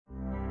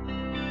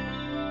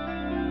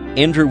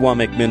Andrew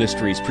Wommack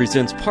Ministries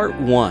presents Part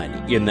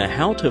 1 in the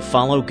How to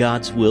Follow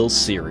God's Will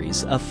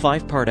series, a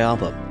 5-part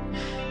album.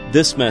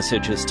 This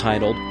message is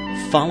titled,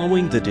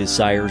 Following the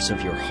Desires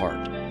of Your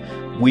Heart.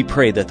 We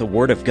pray that the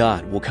Word of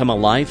God will come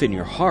alive in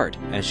your heart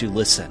as you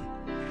listen.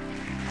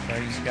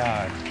 Praise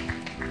God.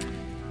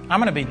 I'm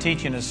going to be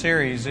teaching a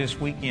series this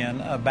weekend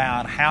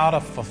about how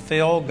to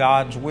fulfill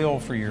God's will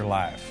for your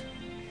life.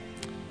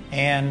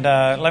 And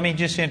let me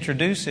just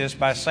introduce this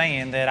by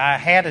saying that I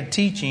had a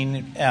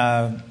teaching,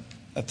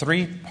 a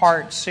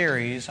 3-part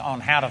series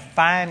on how to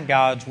find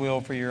God's will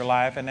for your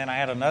life, and then I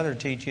had another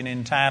teaching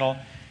entitled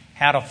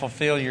How to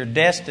Fulfill Your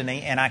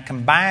Destiny, and I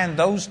combined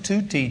those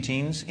 2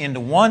 teachings into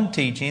one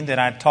teaching that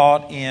I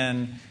taught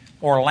in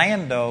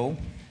Orlando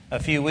a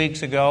few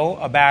weeks ago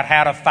about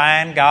how to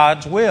find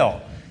God's will.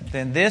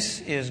 Then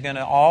this is going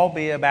to all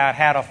be about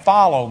how to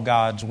follow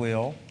God's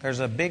will. There's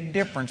a big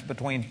difference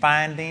between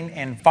finding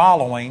and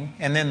following.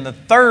 And then the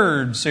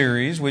 3rd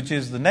series, which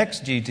is the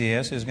next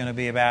GTS, is going to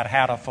be about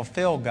how to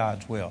fulfill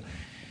God's will.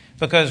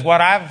 Because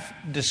what I've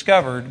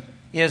discovered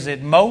is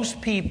that most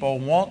people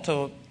want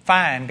to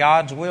find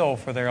God's will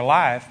for their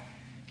life,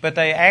 but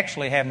they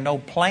actually have no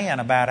plan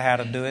about how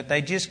to do it.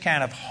 They just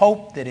kind of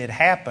hope that it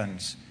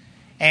happens.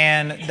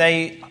 And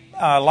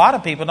a lot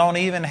of people don't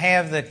even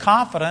have the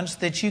confidence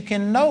that you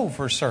can know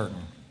for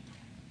certain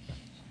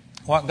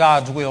what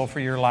God's will for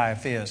your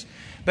life is.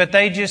 But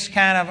they just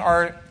kind of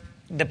are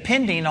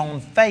depending on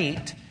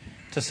fate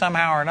to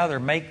somehow or another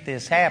make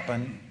this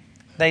happen.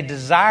 They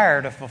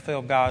desire to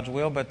fulfill God's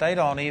will, but they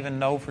don't even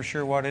know for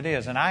sure what it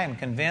is. And I am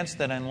convinced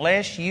that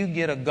unless you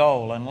get a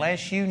goal,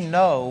 unless you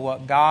know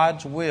what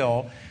God's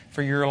will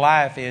for your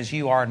life is,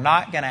 you are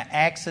not going to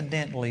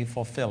accidentally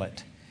fulfill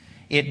it.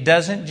 It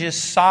doesn't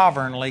just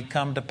sovereignly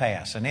come to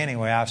pass. And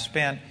anyway, I've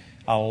spent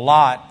a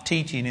lot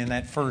teaching in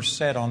that first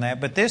set on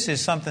that. But this is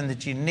something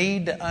that you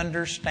need to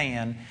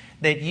understand,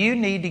 that you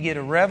need to get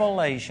a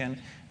revelation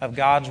of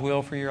God's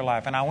will for your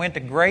life. And I went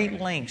to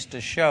great lengths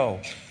to show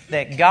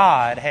that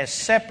God has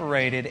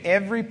separated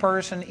every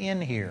person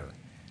in here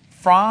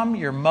from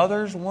your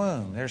mother's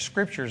womb. There's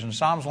scriptures in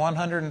Psalms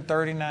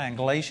 139,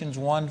 Galatians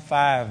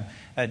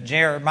 1:5,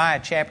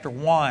 Jeremiah chapter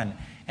 1,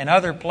 and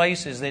other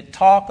places that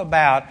talk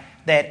about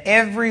that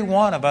every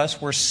one of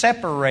us were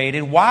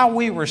separated while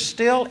we were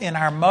still in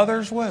our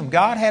mother's womb.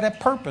 God had a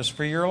purpose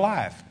for your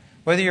life.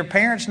 Whether your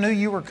parents knew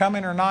you were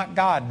coming or not,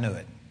 God knew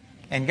it.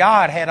 And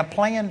God had a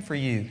plan for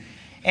you.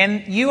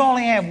 And you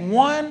only have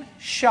one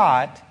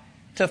shot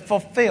to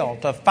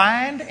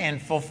find and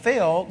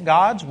fulfill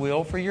God's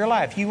will for your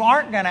life. You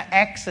aren't going to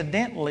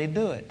accidentally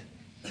do it.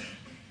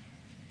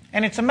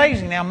 And it's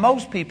amazing. Now,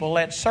 most people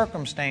let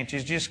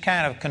circumstances just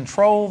kind of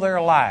control their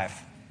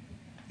life.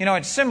 You know,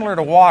 it's similar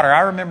to water. I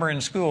remember in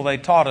school they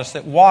taught us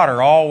that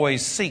water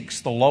always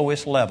seeks the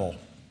lowest level.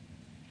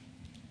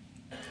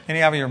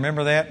 Any of you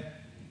remember that?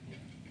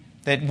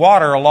 That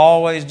water will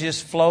always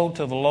just flow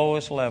to the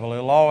lowest level.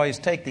 It'll always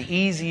take the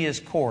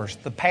easiest course,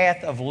 the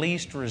path of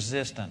least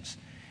resistance.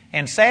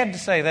 And sad to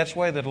say, that's the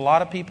way that a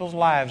lot of people's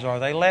lives are.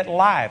 They let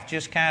life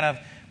just kind of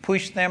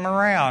push them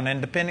around.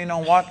 And depending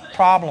on what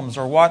problems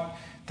or what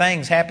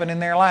things happen in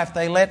their life,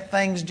 they let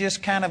things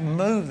just kind of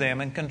move them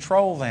and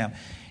control them.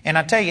 And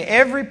I tell you,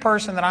 every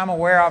person that I'm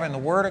aware of in the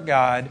Word of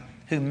God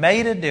who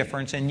made a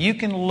difference, and you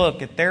can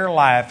look at their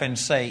life and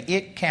say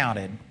it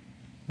counted,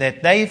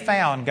 that they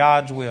found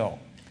God's will.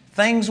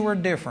 Things were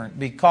different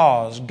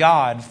because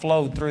God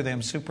flowed through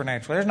them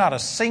supernaturally. There's not a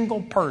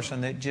single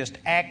person that just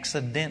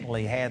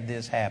accidentally had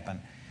this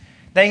happen.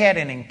 They had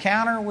an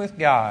encounter with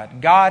God.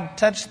 God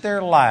touched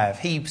their life.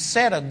 He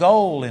set a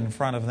goal in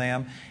front of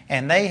them,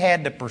 and they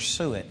had to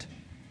pursue it.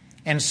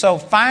 And so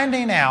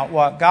finding out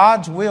what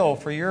God's will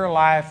for your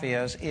life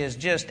is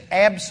just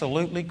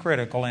absolutely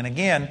critical. And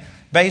again,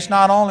 based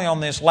not only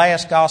on this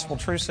last Gospel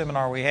Truth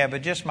Seminar we had,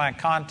 but just my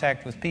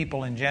contact with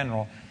people in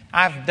general.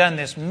 I've done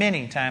this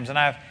many times, and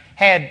I've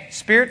had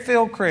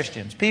Spirit-filled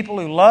Christians, people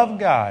who love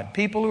God,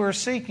 people who are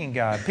seeking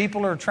God,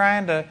 people who are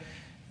trying to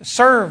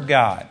serve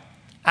God.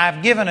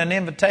 I've given an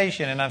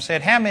invitation, and I've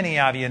said, how many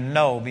of you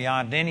know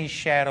beyond any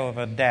shadow of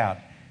a doubt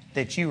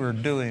that you are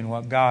doing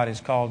what God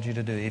has called you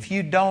to do? If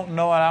you don't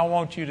know it, I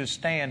want you to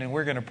stand and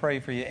we're going to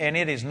pray for you. And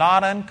it is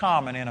not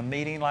uncommon in a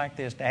meeting like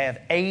this to have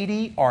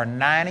 80 or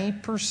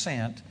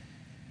 90%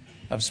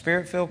 of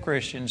Spirit-filled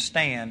Christians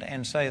stand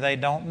and say they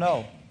don't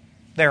know.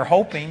 They're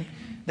hoping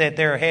that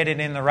they're headed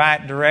in the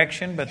right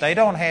direction, but they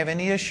don't have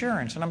any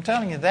assurance. And I'm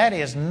telling you, that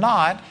is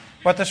not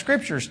what the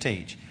Scriptures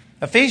teach.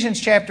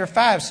 Ephesians chapter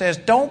 5 says,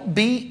 don't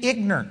be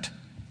ignorant,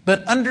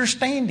 but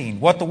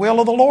understanding what the will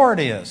of the Lord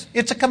is.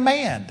 It's a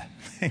command.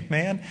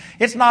 Amen.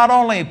 It's not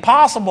only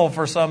possible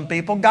for some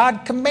people,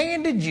 God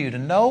commanded you to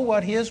know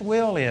what His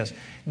will is.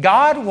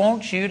 God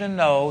wants you to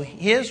know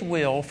His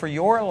will for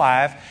your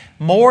life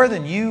more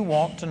than you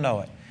want to know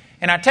it.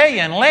 And I tell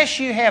you, unless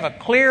you have a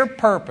clear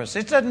purpose,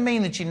 it doesn't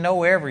mean that you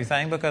know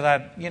everything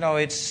because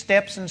it's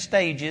steps and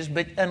stages,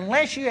 but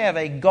unless you have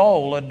a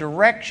goal, a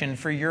direction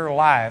for your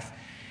life,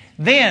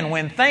 then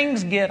when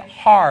things get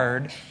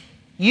hard,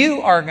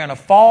 you are going to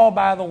fall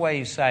by the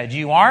wayside.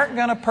 You aren't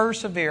going to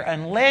persevere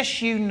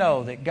unless you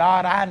know that,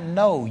 God, I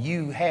know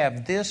you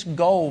have this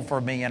goal for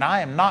me and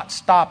I am not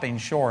stopping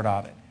short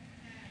of it.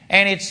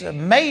 And it's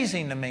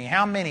amazing to me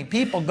how many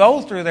people go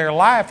through their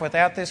life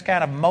without this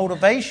kind of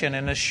motivation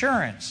and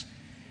assurance.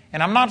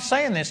 And I'm not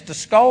saying this to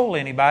scold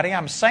anybody.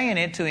 I'm saying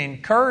it to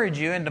encourage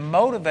you and to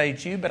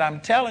motivate you. But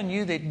I'm telling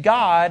you that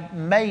God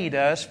made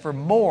us for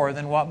more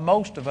than what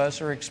most of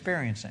us are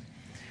experiencing.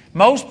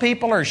 Most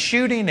people are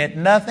shooting at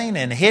nothing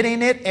and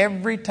hitting it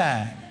every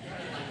time.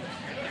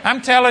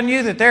 I'm telling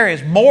you that there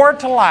is more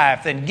to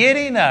life than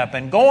getting up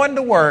and going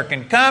to work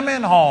and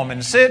coming home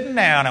and sitting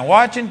down and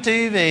watching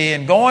TV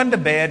and going to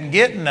bed and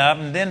getting up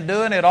and then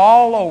doing it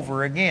all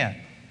over again.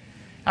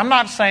 I'm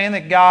not saying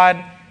that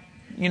God,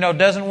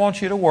 doesn't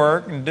want you to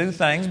work and do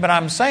things, but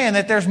I'm saying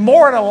that there's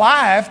more to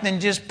life than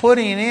just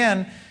putting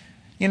in,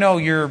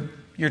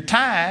 your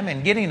time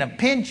and getting a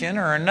pension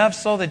or enough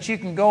so that you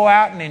can go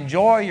out and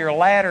enjoy your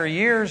latter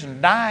years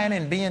and dying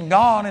and being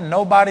gone and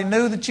nobody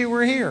knew that you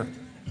were here.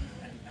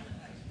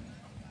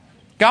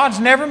 God's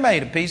never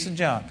made a piece of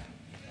junk.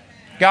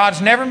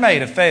 God's never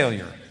made a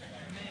failure.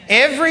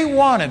 Every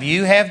one of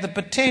you have the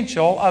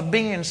potential of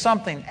being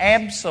something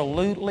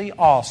absolutely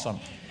awesome.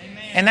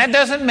 And that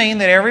doesn't mean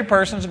that every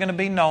person is going to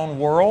be known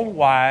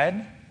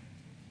worldwide.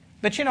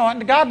 But you know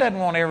what? God doesn't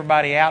want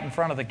everybody out in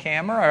front of the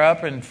camera or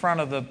up in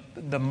front of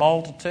the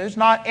multitudes.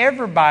 Not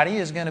everybody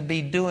is going to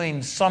be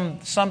doing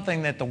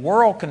something that the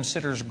world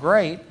considers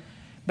great.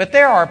 But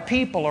there are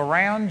people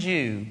around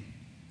you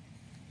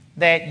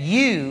that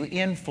you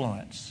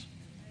influence.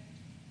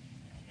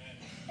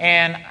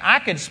 And I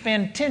could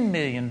spend $10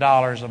 million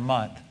a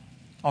month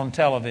on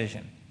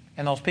television,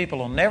 and those people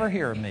will never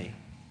hear of me.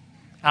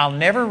 I'll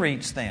never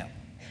reach them.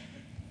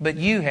 But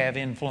you have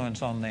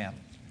influence on them.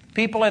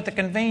 People at the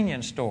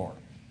convenience store,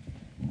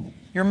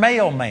 your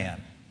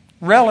mailman,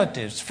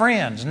 relatives,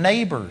 friends,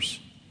 neighbors.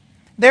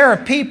 There are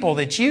people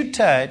that you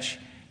touch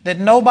that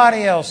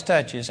nobody else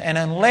touches. And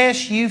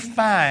unless you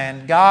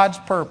find God's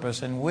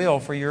purpose and will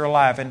for your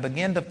life and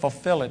begin to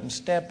fulfill it and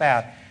step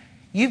out,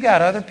 you've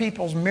got other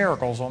people's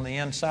miracles on the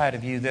inside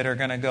of you that are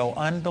going to go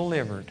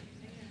undelivered.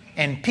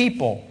 And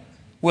people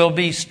will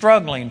be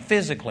struggling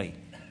physically.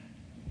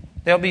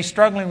 They'll be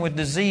struggling with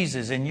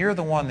diseases, and you're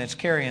the one that's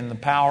carrying the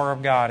power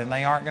of God, and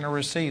they aren't going to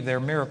receive their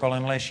miracle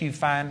unless you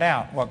find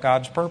out what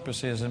God's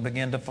purpose is and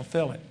begin to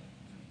fulfill it.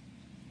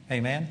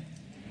 Amen?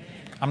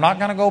 I'm not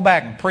going to go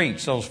back and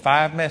preach those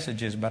 5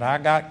 messages, but I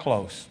got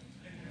close.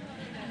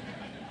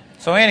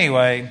 So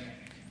anyway,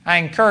 I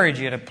encourage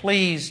you to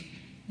please,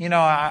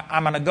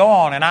 I'm going to go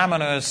on and I'm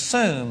going to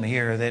assume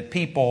here that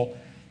people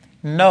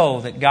know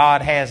that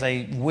God has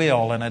a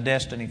will and a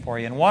destiny for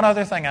you. And one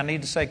other thing I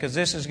need to say, because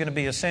this is going to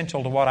be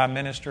essential to what I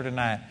minister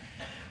tonight.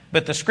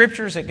 But the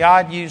scriptures that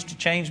God used to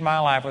change my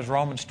life was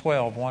Romans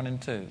 12, 1 and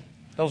 2.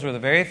 Those were the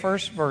very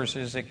first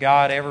verses that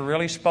God ever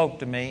really spoke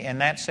to me.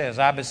 And that says,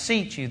 I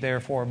beseech you,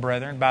 therefore,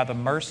 brethren, by the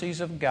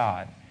mercies of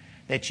God,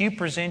 that you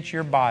present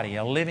your body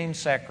a living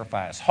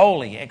sacrifice,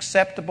 holy,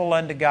 acceptable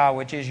unto God,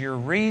 which is your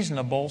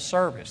reasonable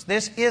service.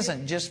 This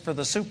isn't just for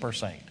the super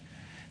saint.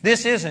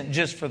 This isn't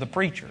just for the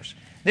preachers.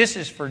 This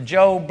is for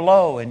Joe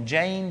Blow and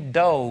Jane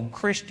Doe,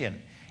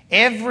 Christian.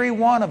 Every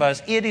one of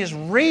us, it is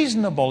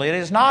reasonable. It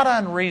is not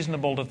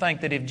unreasonable to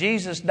think that if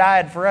Jesus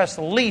died for us,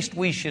 the least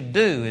we should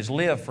do is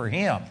live for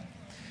Him.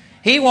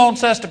 He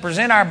wants us to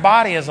present our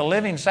body as a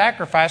living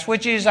sacrifice,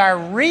 which is our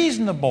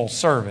reasonable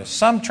service.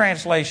 Some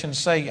translations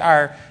say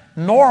our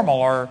normal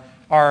or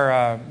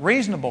our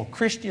reasonable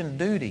Christian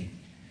duty.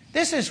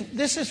 This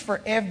is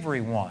for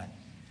everyone.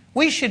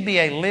 We should be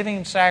a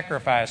living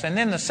sacrifice. And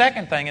then the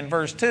second thing in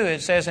verse 2,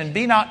 it says, and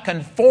be not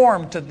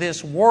conformed to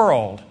this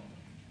world.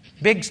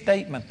 Big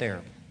statement there.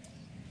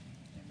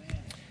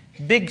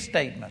 Big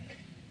statement.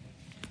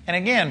 And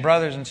again,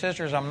 brothers and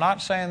sisters, I'm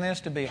not saying this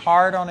to be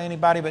hard on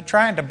anybody, but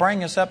trying to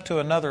bring us up to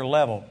another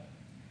level.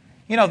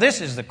 This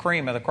is the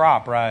cream of the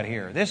crop right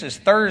here. This is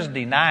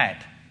Thursday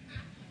night.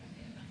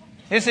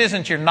 This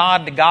isn't your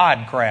nod to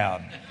God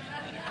crowd.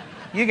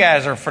 You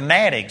guys are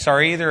fanatics,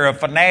 or either a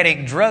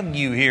fanatic drug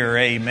you here,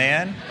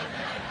 amen.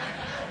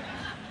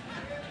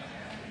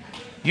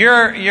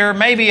 You're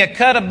maybe a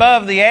cut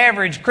above the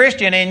average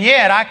Christian, and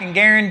yet I can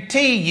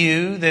guarantee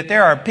you that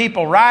there are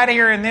people right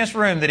here in this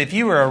room that if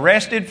you were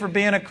arrested for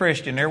being a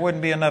Christian, there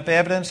wouldn't be enough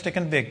evidence to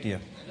convict you.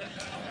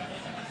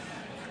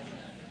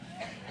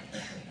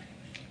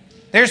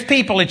 There's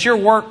people at your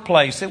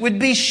workplace that would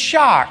be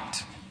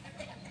shocked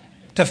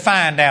to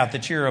find out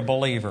that you're a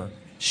believer.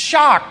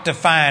 Shocked to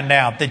find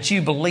out that you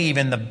believe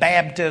in the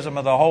baptism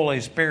of the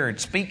Holy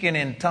Spirit, speaking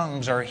in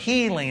tongues or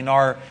healing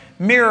or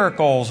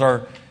miracles,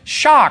 or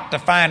shocked to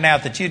find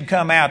out that you'd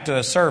come out to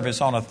a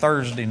service on a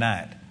Thursday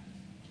night.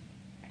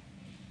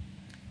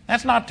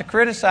 That's not to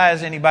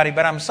criticize anybody,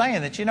 but I'm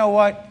saying that, you know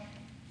what?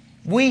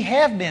 We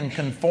have been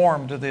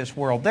conformed to this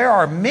world. There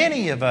are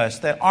many of us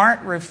that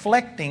aren't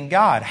reflecting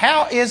God.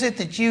 How is it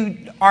that you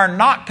are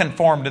not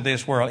conformed to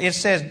this world? It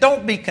says,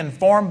 don't be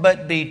conformed,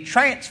 but be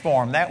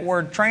transformed. That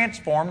word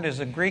transformed is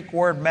a Greek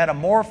word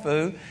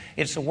metamorpho.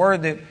 It's a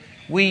word that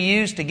we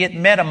use to get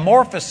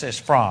metamorphosis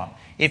from.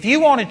 If you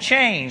want to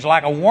change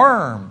like a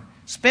worm,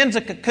 spins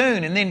a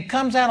cocoon and then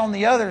comes out on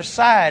the other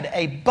side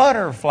a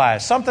butterfly,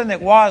 something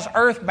that was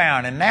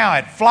earthbound and now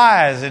it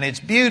flies and it's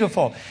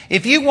beautiful.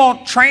 If you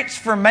want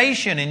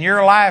transformation in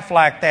your life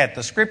like that,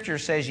 the Scripture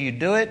says you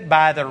do it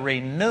by the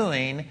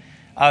renewing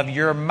of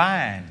your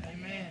mind.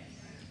 Amen.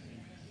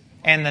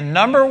 And the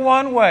number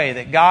one way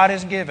that God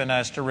has given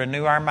us to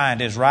renew our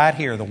mind is right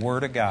here, the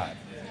Word of God.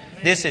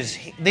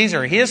 These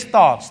are His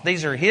thoughts.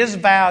 These are His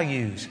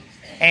values.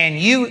 And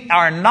you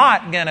are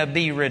not going to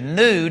be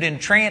renewed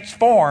and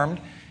transformed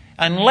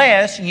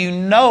unless you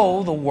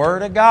know the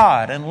Word of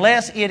God,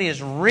 unless it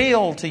is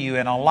real to you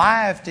and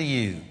alive to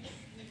you.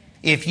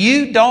 If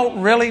you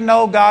don't really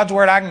know God's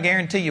Word, I can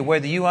guarantee you,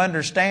 whether you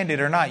understand it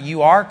or not,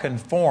 you are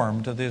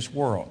conformed to this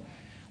world.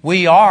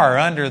 We are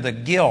under the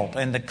guilt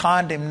and the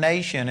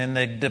condemnation and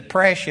the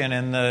depression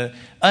and the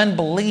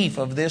unbelief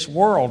of this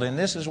world. And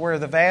this is where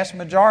the vast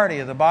majority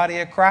of the body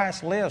of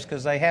Christ lives,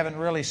 because they haven't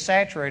really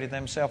saturated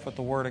themselves with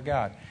the Word of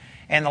God.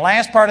 And the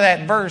last part of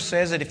that verse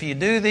says that if you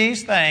do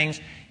these things,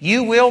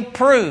 you will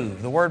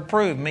prove. The word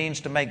prove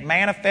means to make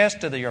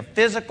manifest to your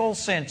physical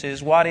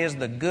senses what is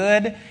the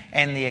good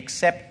and the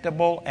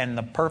acceptable and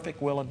the perfect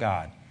will of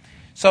God.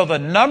 So the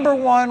number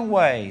one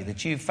way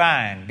that you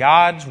find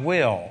God's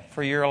will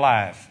for your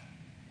life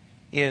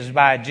is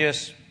by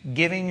just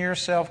giving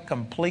yourself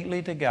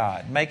completely to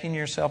God, making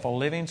yourself a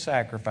living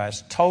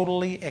sacrifice,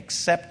 totally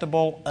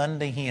acceptable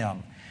unto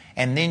Him.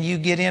 And then you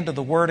get into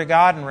the Word of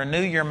God and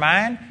renew your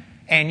mind,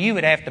 and you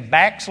would have to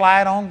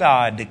backslide on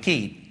God to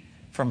keep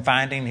from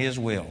finding His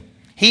will.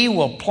 He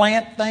will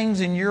plant things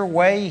in your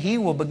way. He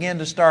will begin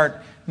to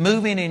start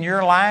moving in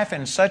your life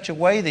in such a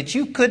way that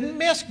you couldn't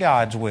miss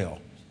God's will.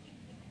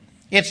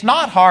 It's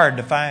not hard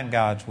to find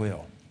God's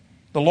will.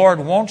 The Lord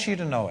wants you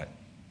to know it.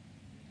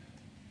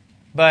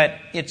 But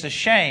it's a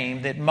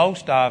shame that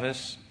most of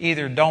us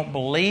either don't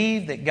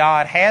believe that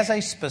God has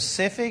a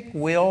specific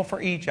will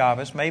for each of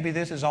us. Maybe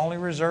this is only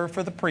reserved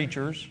for the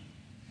preachers.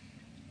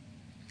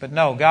 But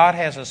no, God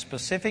has a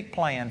specific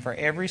plan for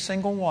every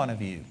single one of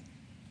you.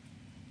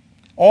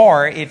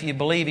 Or if you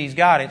believe He's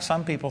got it,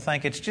 some people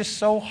think it's just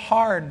so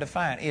hard to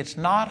find. It's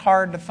not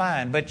hard to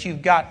find, but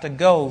you've got to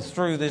go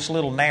through this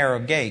little narrow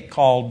gate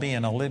called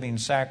being a living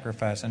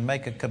sacrifice and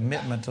make a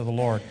commitment to the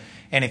Lord.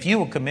 And if you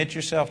will commit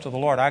yourself to the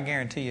Lord, I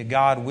guarantee you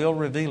God will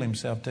reveal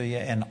Himself to you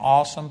and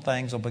awesome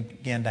things will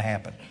begin to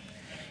happen.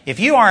 If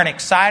you aren't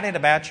excited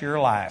about your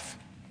life,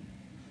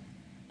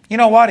 you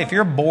know what? If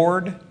you're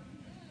bored,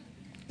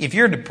 if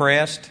you're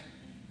depressed,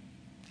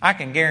 I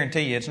can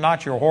guarantee you it's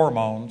not your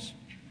hormones.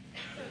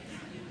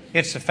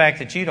 It's the fact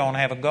that you don't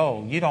have a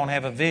goal. You don't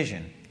have a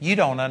vision. You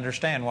don't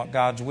understand what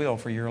God's will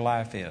for your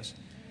life is.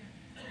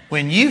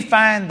 When you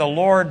find the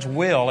Lord's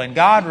will and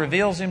God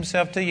reveals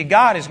Himself to you,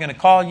 God is going to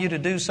call you to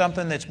do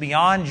something that's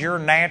beyond your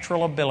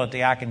natural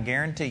ability. I can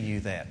guarantee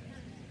you that.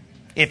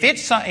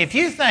 If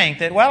you think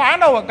that, well, I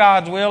know what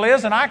God's will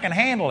is and I can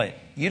handle it,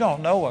 you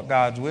don't know what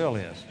God's will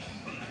is.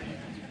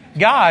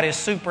 God is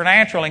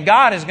supernatural, and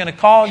God is going to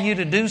call you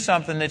to do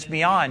something that's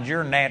beyond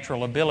your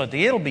natural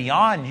ability. It'll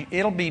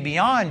be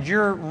beyond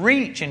your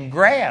reach and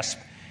grasp.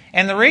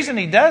 And the reason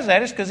He does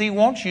that is because He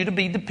wants you to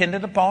be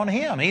dependent upon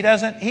Him.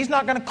 He's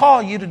not going to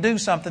call you to do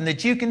something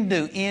that you can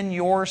do in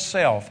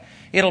yourself.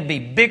 It'll be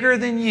bigger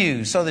than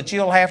you so that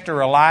you'll have to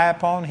rely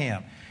upon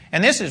Him.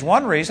 And this is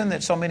one reason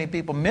that so many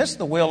people miss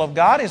the will of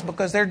God, is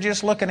because they're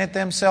just looking at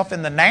themselves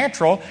in the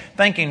natural,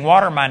 thinking,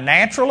 what are my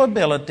natural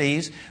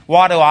abilities?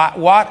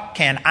 What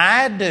can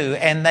I do?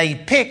 And they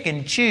pick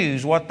and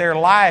choose what their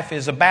life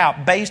is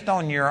about based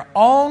on your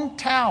own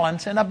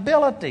talents and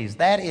abilities.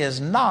 That is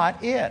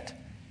not it.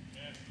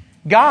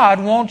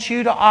 God wants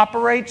you to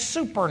operate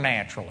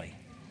supernaturally.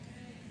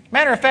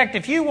 Matter of fact,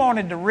 if you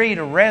wanted to read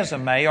a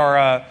resume or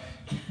a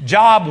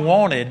job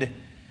wanted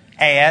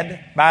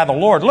ad by the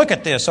Lord, look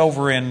at this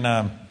over in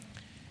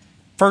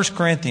 1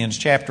 Corinthians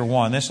chapter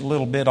 1. This is a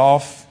little bit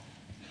off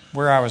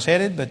where I was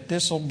headed, but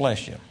this will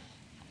bless you.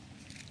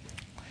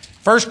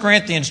 1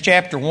 Corinthians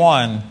chapter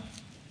 1.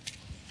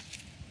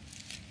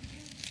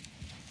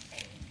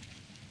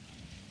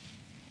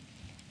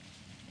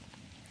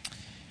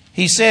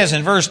 He says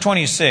in verse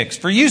 26,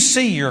 "For you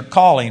see your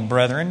calling,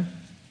 brethren,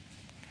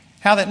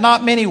 how that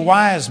not many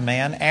wise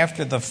men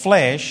after the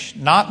flesh,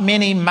 not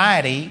many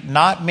mighty,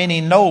 not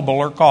many noble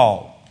are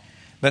called.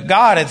 But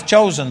God hath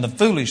chosen the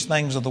foolish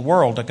things of the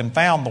world to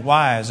confound the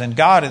wise, and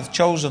God hath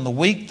chosen the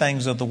weak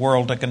things of the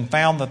world to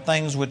confound the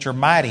things which are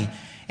mighty,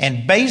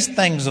 and base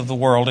things of the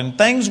world, and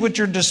things which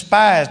are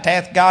despised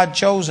hath God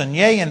chosen,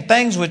 yea, and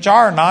things which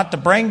are not, to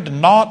bring to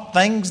naught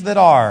things that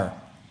are,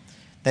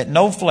 that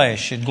no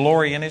flesh should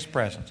glory in His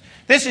presence."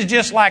 This is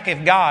just like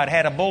if God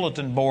had a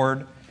bulletin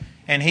board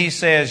and He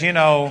says,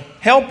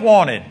 help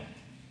wanted.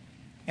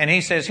 And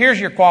He says, here's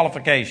your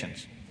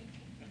qualifications.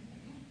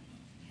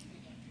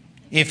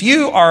 If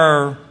you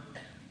are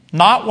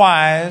not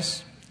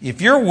wise,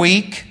 if you're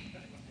weak,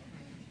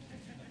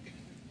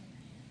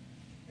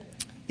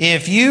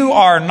 if you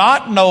are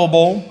not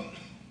noble,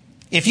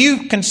 if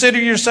you consider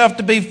yourself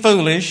to be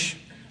foolish,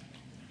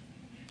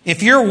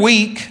 if you're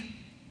weak,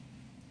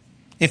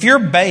 if you're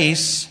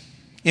base,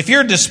 if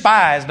you're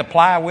despised,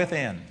 apply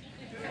within.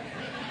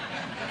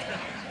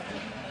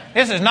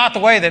 This is not the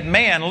way that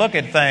men look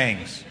at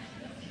things.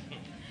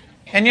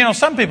 And you know,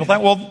 some people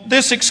think, well,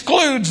 this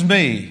excludes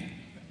me.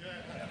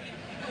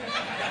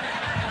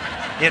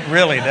 It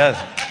really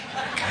doesn't.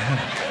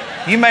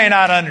 You may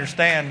not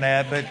understand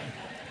that, but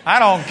I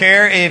don't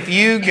care if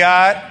you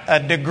got a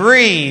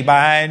degree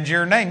behind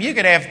your name. You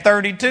could have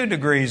 32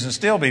 degrees and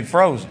still be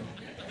frozen.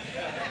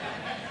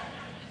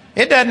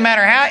 It doesn't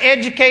matter how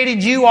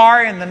educated you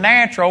are in the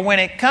natural. When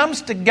it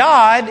comes to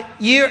God,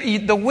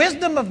 the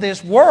wisdom of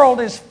this world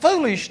is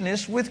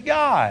foolishness with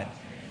God.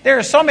 There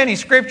are so many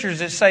scriptures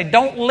that say,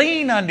 don't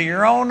lean unto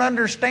your own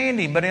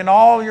understanding, but in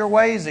all your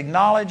ways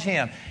acknowledge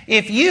Him.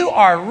 If you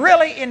are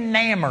really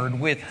enamored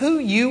with who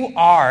you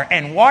are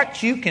and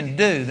what you can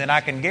do, then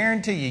I can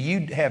guarantee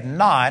you have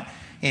not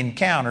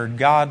encountered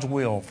God's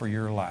will for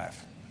your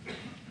life.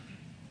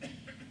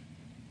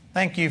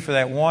 Thank you for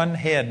that one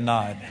head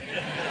nod.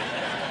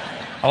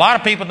 A lot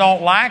of people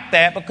don't like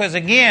that because,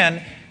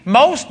 again,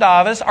 most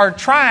of us are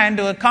trying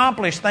to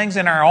accomplish things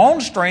in our own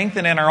strength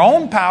and in our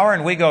own power,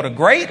 and we go to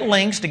great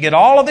lengths to get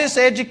all of this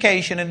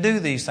education and do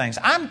these things.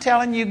 I'm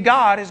telling you,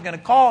 God is going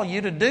to call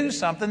you to do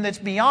something that's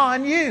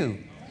beyond you.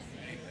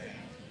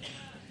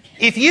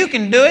 If you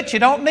can do it, you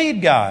don't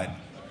need God.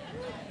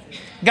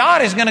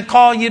 God is going to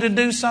call you to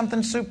do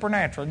something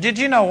supernatural. Did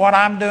you know what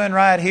I'm doing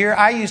right here?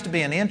 I used to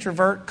be an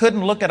introvert,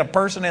 couldn't look at a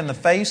person in the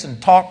face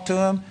and talk to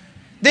them.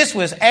 This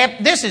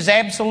is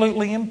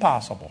absolutely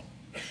impossible.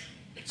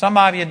 Some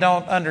of you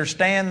don't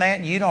understand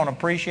that. You don't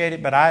appreciate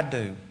it, but I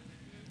do.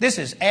 This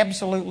is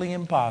absolutely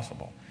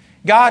impossible.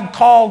 God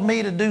called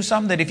me to do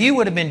something that if you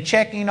would have been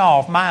checking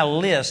off my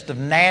list of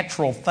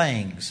natural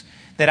things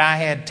that I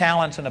had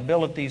talents and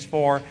abilities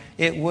for,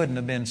 it wouldn't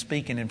have been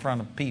speaking in front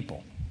of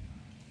people.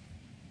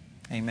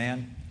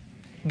 Amen.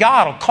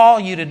 God will call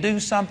you to do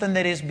something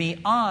that is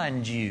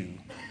beyond you.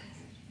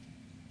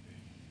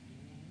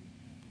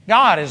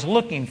 God is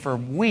looking for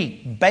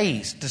weak,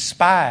 base,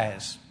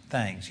 despised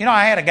things. You know,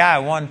 I had a guy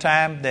one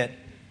time that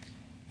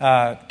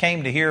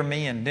came to hear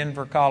me in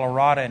Denver,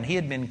 Colorado, and he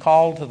had been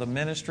called to the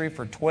ministry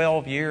for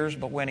 12 years,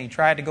 but when he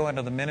tried to go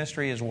into the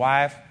ministry, his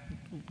wife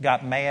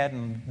got mad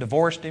and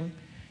divorced him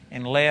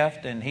and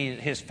left, and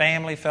his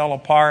family fell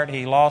apart.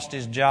 He lost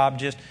his job.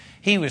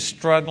 He was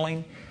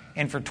struggling.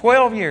 And for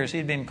 12 years,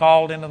 he'd been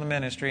called into the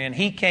ministry, and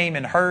he came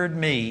and heard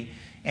me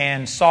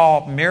and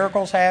saw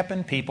miracles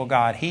happen. People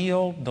got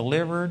healed,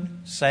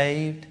 delivered,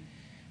 saved.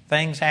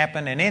 Things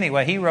happened. And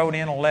anyway, he wrote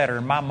in a letter,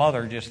 and my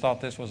mother just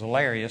thought this was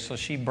hilarious, so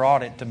she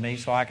brought it to me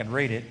so I could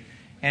read it.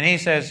 And he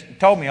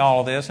told me all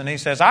of this, and he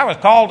says, I was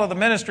called to the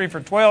ministry for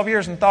 12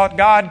 years and thought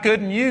God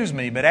couldn't use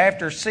me, but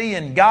after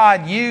seeing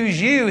God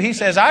use you, he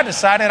says, I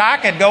decided I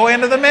could go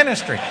into the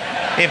ministry.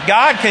 If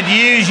God could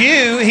use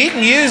you, He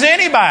can use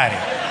anybody.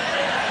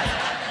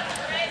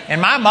 And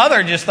my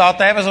mother just thought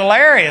that was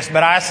hilarious,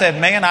 but I said,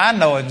 man, I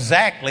know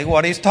exactly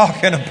what he's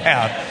talking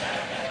about.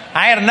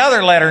 I had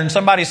another letter, and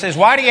somebody says,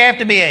 why do you have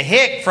to be a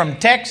hick from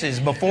Texas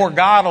before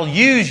God will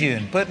use you?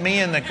 And put me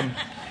in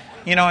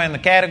the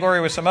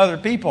category with some other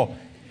people.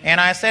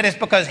 And I said, it's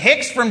because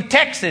hicks from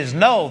Texas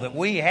know that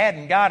we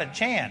hadn't got a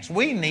chance.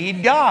 We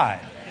need God.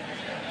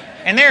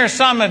 And there are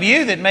some of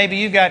you that maybe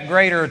you got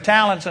greater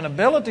talents and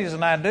abilities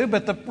than I do,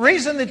 but the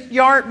reason that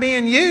you aren't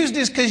being used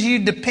is because you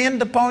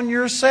depend upon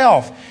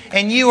yourself.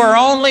 And you are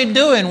only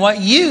doing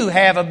what you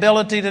have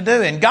ability to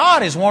do. And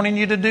God is wanting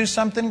you to do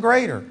something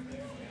greater.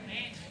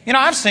 You know,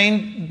 I've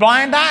seen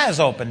blind eyes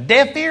open,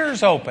 deaf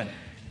ears open.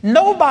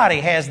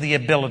 Nobody has the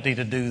ability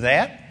to do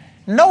that.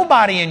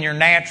 Nobody in your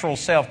natural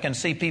self can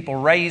see people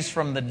raised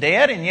from the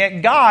dead, and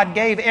yet God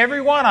gave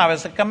every one of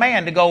us a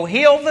command to go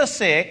heal the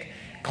sick,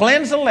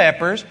 cleanse the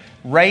lepers,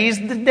 raise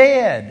the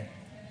dead.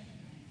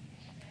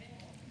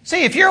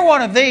 See, if you're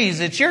one of these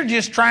that you're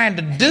just trying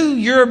to do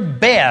your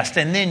best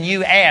and then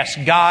you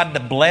ask God to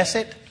bless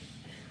it,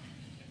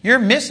 you're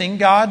missing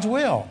God's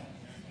will.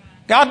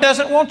 God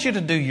doesn't want you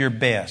to do your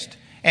best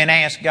and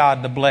ask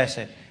God to bless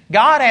it.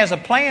 God has a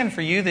plan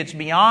for you that's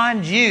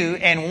beyond you,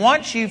 and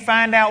once you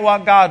find out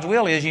what God's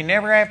will is, you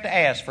never have to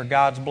ask for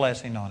God's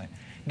blessing on it.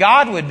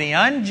 God would be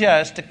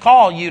unjust to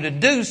call you to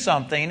do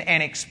something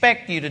and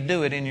expect you to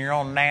do it in your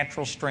own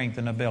natural strength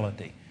and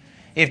ability.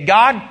 If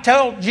God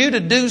told you to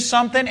do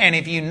something, and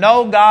if you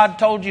know God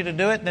told you to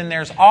do it, then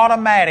there's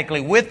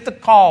automatically, with the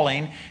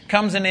calling,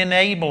 comes an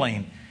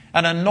enabling,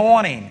 an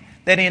anointing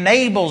that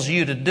enables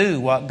you to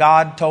do what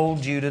God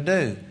told you to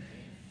do.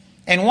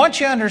 And once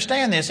you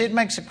understand this, it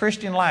makes the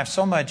Christian life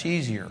so much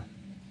easier.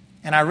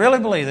 And I really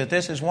believe that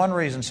this is one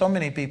reason so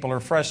many people are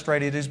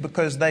frustrated, is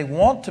because they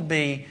want to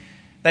be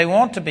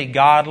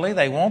godly,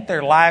 they want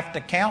their life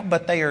to count,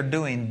 but they are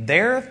doing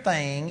their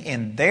thing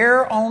in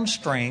their own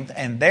strength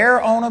and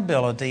their own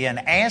ability and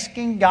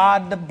asking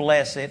God to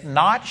bless it,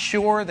 not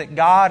sure that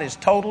God is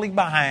totally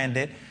behind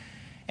it.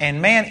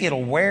 And man,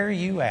 it'll wear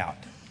you out.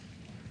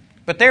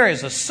 But there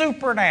is a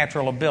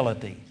supernatural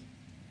ability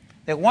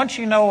that once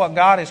you know what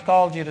God has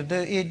called you to do,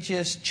 it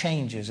just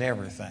changes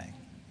everything.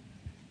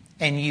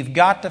 And you've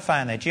got to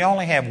find that. You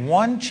only have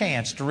one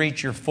chance to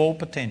reach your full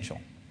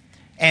potential.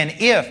 And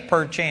if,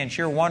 perchance,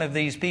 you're one of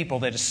these people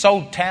that is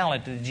so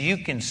talented that you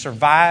can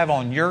survive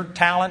on your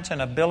talents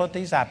and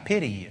abilities, I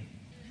pity you.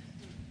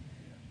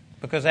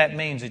 Because that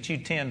means that you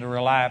tend to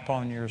rely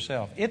upon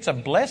yourself. It's a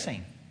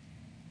blessing.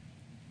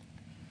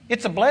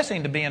 It's a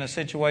blessing to be in a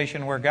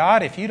situation where,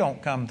 God, if you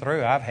don't come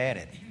through, I've had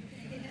it.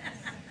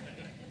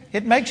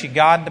 It makes you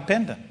God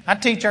dependent. I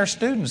teach our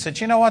students that,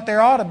 you know what,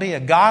 there ought to be a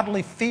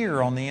godly fear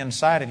on the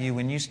inside of you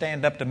when you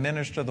stand up to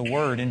minister the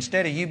Word.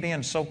 Instead of you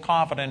being so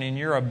confident in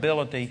your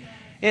ability,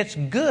 it's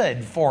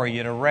good for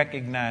you to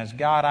recognize,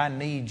 God, I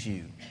need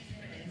you.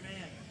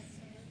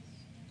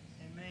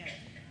 Amen.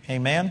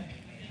 Amen.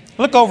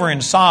 Look over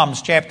in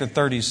Psalms chapter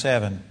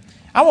 37.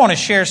 I want to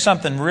share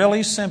something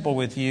really simple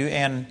with you,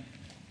 and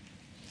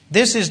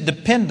this is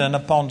dependent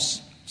upon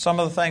some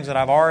of the things that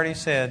I've already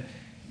said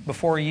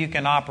before you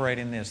can operate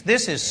in this.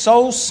 This is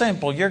so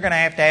simple, you're going to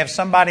have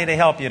somebody to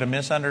help you to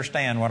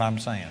misunderstand what I'm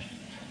saying.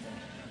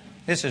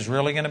 This is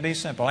really going to be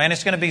simple. And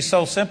it's going to be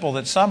so simple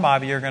that some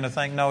of you are going to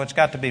think, no, it's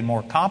got to be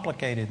more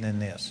complicated than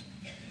this.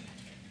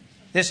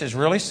 This is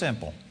really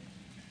simple.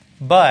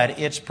 But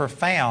it's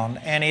profound,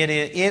 and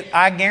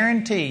I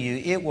guarantee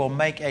you it will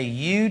make a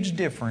huge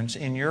difference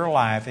in your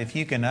life if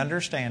you can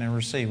understand and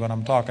receive what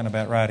I'm talking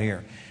about right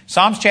here.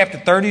 Psalms chapter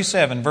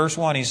 37, verse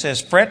 1, he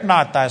says, "Fret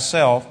not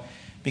thyself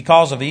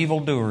because of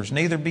evildoers,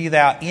 neither be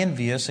thou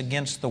envious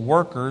against the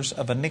workers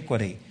of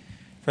iniquity.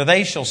 For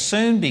they shall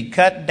soon be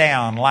cut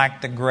down like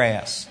the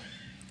grass,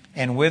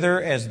 and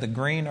wither as the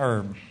green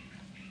herb.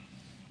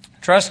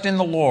 Trust in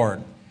the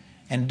Lord,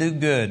 and do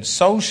good.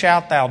 So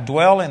shalt thou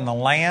dwell in the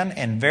land,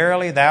 and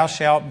verily thou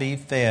shalt be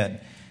fed.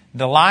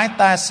 Delight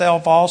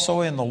thyself also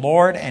in the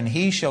Lord, and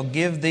He shall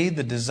give thee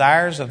the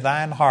desires of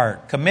thine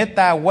heart. Commit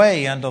thy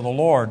way unto the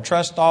Lord.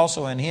 Trust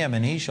also in Him,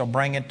 and He shall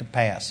bring it to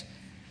pass."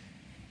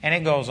 And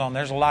it goes on.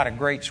 There's a lot of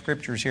great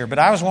scriptures here. But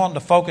I was wanting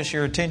to focus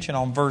your attention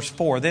on verse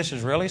 4. This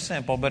is really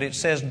simple, but it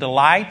says,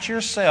 "Delight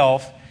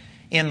yourself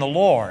in the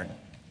Lord,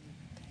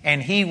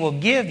 and He will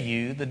give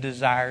you the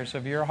desires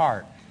of your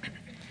heart."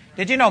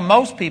 Did you know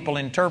most people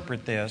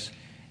interpret this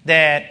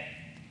that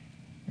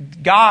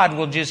God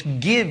will just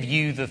give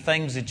you the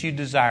things that you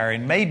desire,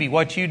 and maybe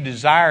what you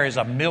desire is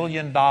 $1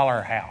 million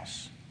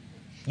house.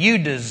 You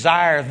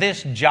desire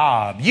this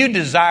job. You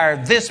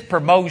desire this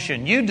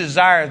promotion. You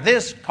desire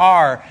this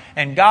car,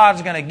 and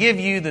God's going to give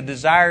you the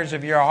desires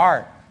of your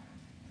heart.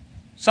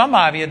 Some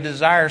of you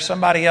desire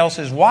somebody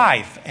else's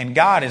wife, and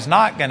God is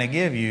not going to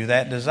give you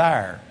that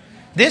desire.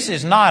 This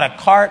is not a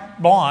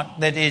carte blanche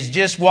that is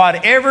just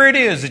whatever it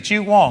is that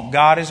you want,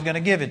 God is going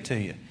to give it to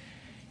you.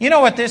 You know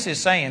what this is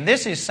saying?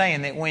 This is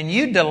saying that when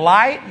you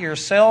delight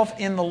yourself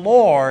in the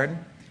Lord,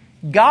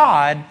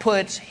 God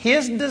puts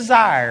His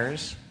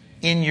desires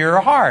in your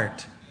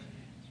heart.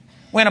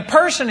 When a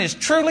person is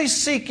truly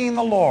seeking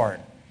the Lord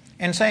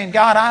and saying,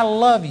 "God, I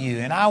love you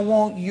and I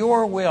want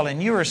your will,"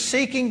 and you are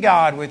seeking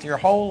God with your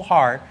whole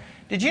heart,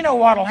 did you know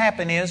what will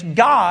happen is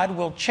God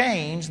will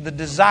change the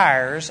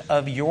desires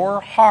of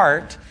your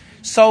heart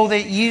so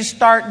that you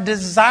start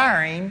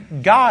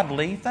desiring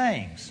godly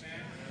things.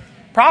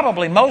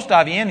 Probably most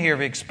of you in here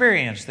have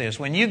experienced this.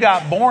 When you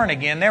got born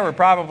again, there were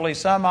probably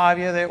some of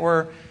you that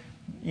were,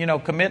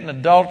 committing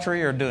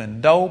adultery or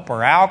doing dope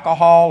or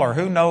alcohol or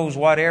who knows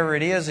whatever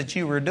it is that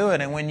you were doing.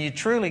 And when you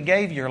truly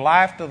gave your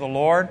life to the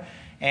Lord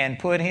and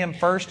put Him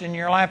first in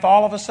your life,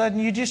 all of a sudden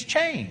you just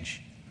change.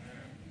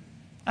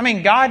 I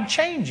mean, God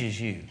changes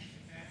you.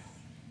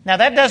 Now,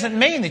 that doesn't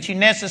mean that you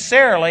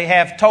necessarily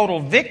have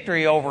total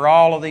victory over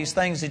all of these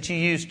things that you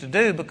used to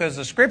do, because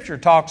the Scripture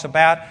talks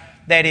about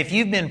that if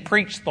you've been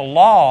preached the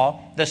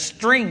law, the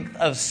strength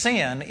of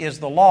sin is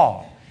the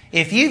law.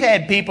 If you've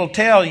had people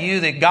tell you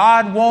that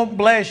God won't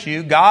bless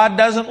you, God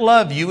doesn't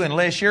love you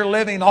unless you're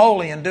living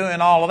holy and doing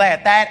all of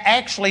that, that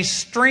actually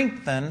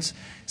strengthens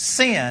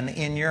sin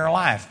in your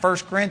life.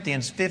 1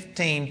 Corinthians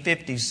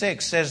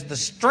 15:56 says the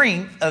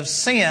strength of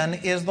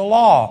sin is the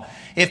law.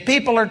 If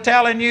people are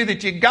telling you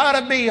that you got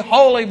to be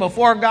holy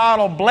before God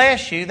will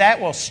bless you, that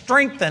will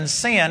strengthen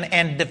sin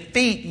and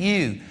defeat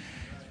you.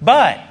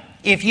 But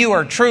if you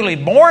are truly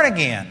born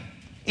again,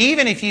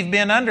 even if you've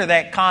been under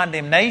that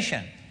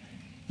condemnation,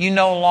 you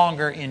no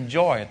longer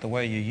enjoy it the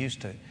way you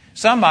used to.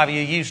 Some of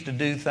you used to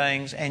do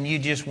things and you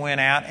just went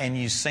out and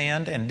you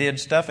sinned and did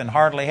stuff and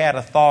hardly had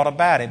a thought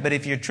about it. But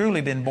if you've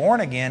truly been born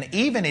again,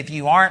 even if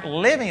you aren't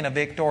living a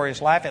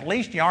victorious life, at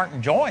least you aren't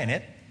enjoying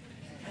it.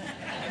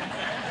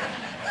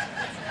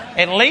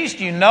 At least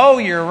you know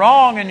you're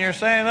wrong and you're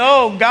saying,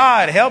 "Oh,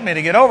 God, help me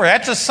to get over it."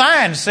 That's a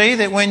sign, see,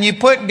 that when you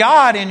put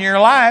God in your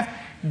life,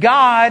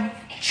 God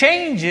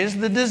changes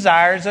the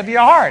desires of your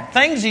heart.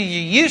 Things that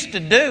you used to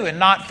do and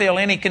not feel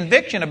any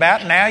conviction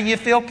about, now you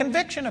feel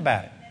conviction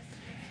about it.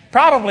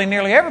 Probably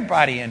nearly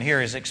everybody in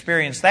here has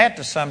experienced that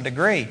to some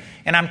degree.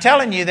 And I'm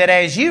telling you that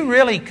as you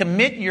really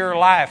commit your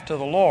life to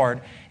the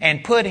Lord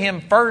and put Him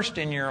first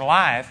in your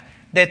life,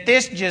 that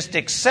this just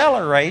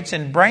accelerates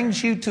and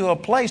brings you to a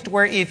place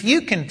where if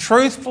you can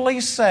truthfully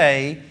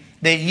say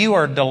that you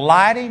are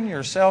delighting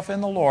yourself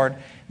in the Lord,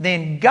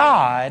 then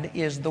God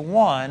is the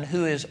one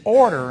who is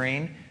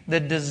ordering the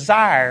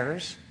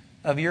desires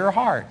of your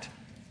heart.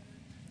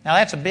 Now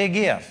that's a big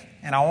if,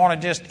 and I want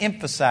to just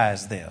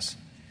emphasize this.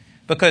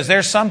 Because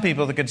there's some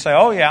people that could say,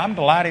 oh yeah, I'm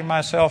delighting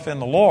myself in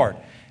the Lord.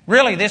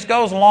 Really, this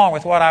goes along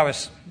with what I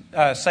was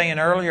saying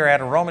earlier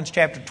out of Romans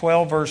chapter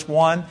 12, verse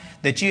 1,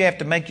 that you have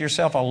to make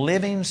yourself a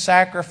living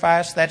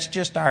sacrifice. That's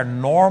just our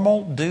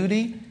normal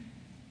duty.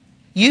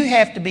 You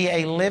have to be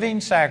a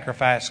living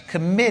sacrifice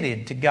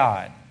committed to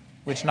God,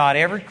 which not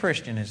every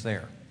Christian is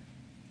there.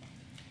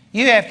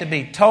 You have to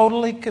be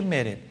totally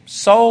committed,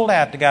 sold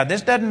out to God.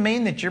 This doesn't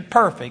mean that you're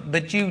perfect,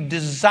 but you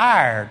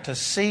desire to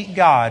seek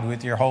God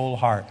with your whole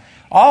heart.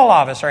 All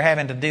of us are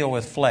having to deal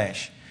with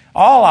flesh.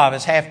 All of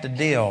us have to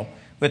deal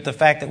with the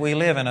fact that we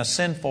live in a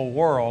sinful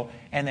world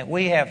and that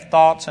we have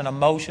thoughts and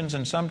emotions,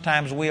 and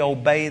sometimes we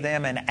obey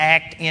them and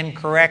act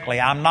incorrectly.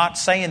 I'm not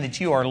saying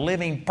that you are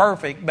living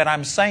perfect, but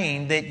I'm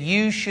saying that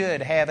you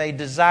should have a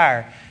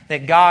desire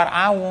that, God,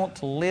 I want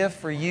to live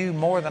for you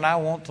more than I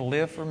want to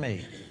live for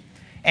me.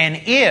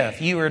 And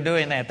if you are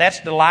doing that, that's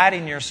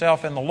delighting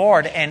yourself in the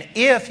Lord. And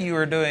if you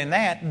are doing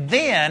that,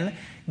 then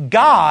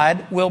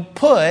God will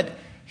put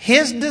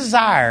His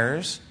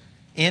desires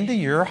into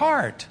your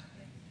heart.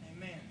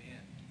 Amen.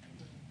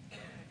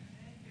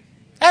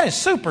 That is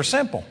super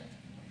simple.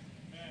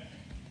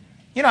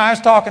 You know, I was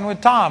talking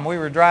with Tom. We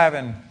were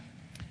driving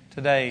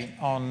today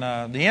on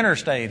the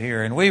interstate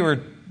here, and we were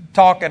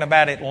talking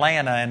about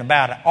Atlanta and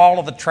about all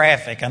of the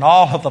traffic and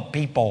all of the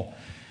people.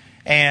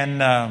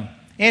 And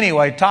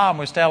anyway, Tom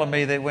was telling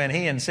me that when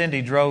he and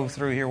Cindy drove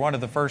through here, one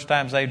of the first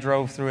times they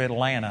drove through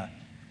Atlanta,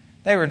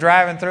 they were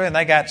driving through and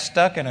they got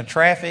stuck in a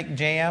traffic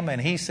jam, and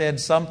he said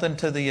something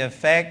to the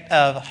effect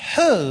of,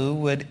 who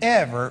would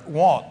ever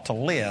want to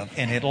live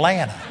in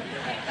Atlanta?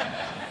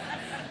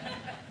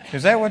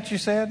 Is that what you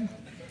said?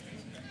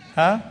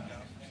 Huh?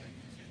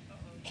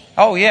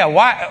 Oh yeah,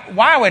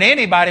 why would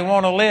anybody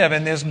want to live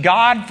in this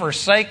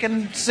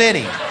God-forsaken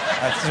city?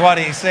 That's what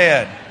he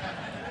said.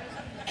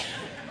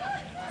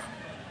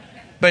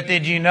 But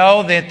did you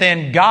know that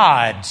then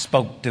God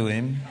spoke to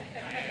him?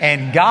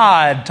 And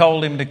God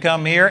told him to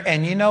come here.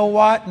 And you know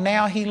what?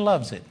 Now he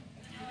loves it.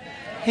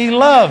 He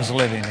loves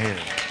living here.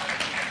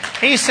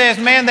 He says,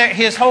 man, that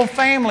his whole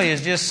family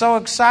is just so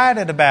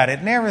excited about it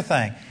and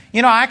everything.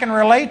 You know, I can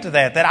relate to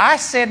that. That I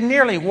said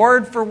nearly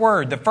word for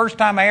word the first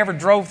time I ever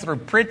drove through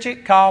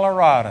Pritchett,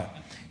 Colorado.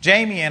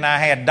 Jamie and I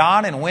had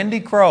Don and Wendy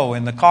Crow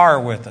in the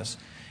car with us.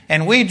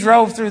 And we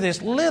drove through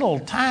this little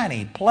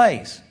tiny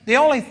place.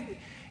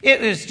 It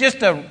was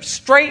just a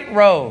straight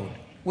road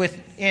with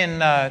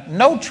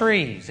no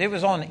trees. It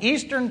was on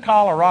eastern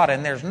Colorado,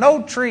 and there's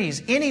no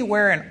trees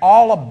anywhere in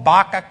all of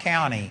Baca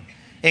County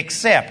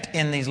except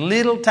in these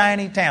little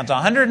tiny towns.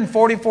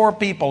 144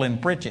 people in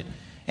Pritchett.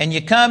 And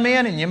you come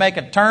in and you make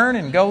a turn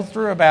and go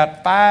through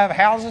about 5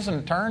 houses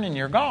and turn and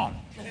you're gone.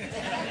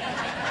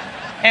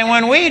 And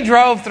when we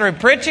drove through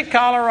Pritchett,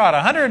 Colorado,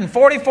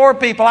 144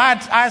 people,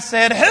 I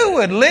said, who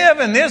would live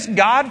in this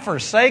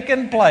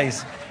God-forsaken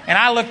place? And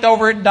I looked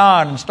over at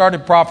Don and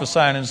started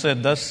prophesying and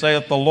said, thus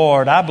saith the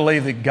Lord, I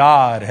believe that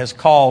God has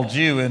called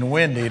you and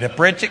Wendy to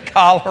Pritchett,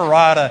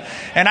 Colorado.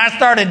 And I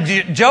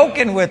started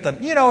joking with them.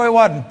 You know, it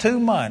wasn't 2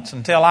 months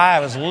until I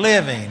was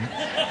living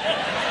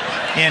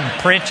in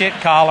Pritchett,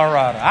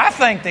 Colorado. I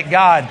think that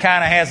God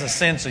kind of has a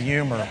sense of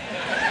humor.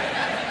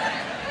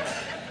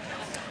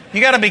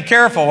 You got to be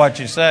careful what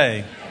you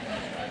say.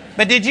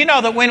 But did you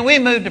know that when we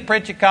moved to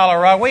Pritchett,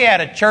 Colorado, we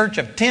had a church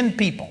of 10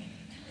 people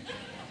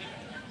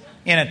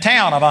in a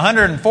town of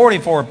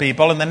 144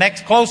 people, and the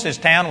next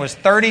closest town was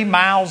 30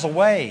 miles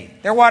away.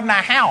 There wasn't a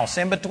house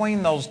in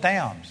between those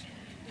towns.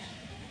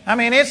 I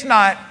mean, it's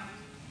not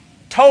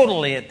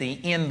totally at the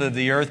end of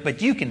the earth,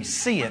 but you can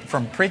see it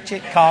from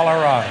Pritchett,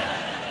 Colorado.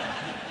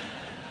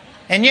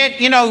 And yet,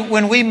 you know,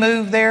 when we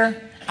moved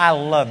there, I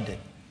loved it.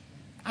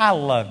 I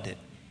loved it.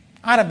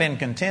 I'd have been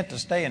content to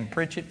stay in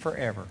Pritchett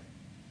forever.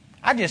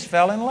 I just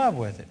fell in love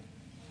with it.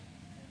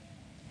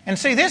 And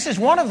see, this is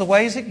one of the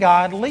ways that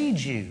God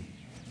leads you,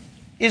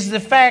 is the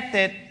fact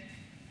that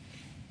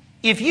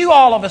if you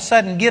all of a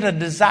sudden get a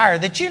desire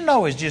that you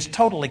know is just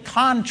totally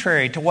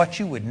contrary to what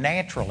you would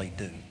naturally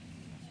do,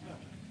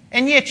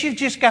 and yet you've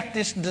just got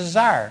this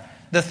desire,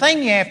 the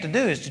thing you have to do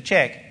is to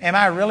check, am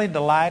I really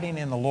delighting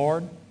in the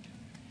Lord?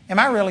 Am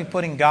I really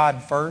putting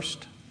God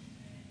first?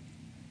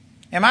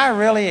 Am I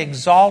really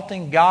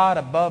exalting God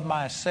above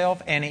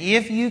myself? And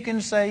if you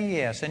can say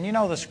yes, and you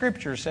know the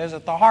Scripture says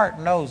that the heart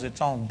knows its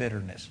own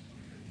bitterness.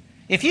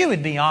 If you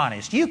would be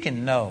honest, you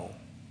can know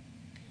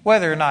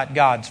whether or not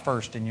God's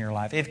first in your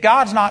life. If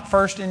God's not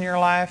first in your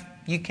life,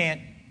 you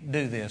can't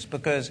do this.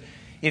 Because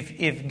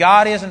if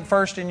God isn't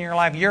first in your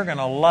life, you're going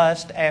to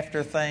lust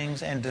after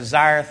things and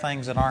desire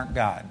things that aren't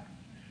God.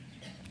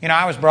 You know,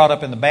 I was brought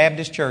up in the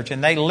Baptist church,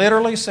 and they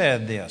literally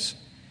said this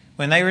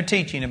when they were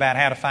teaching about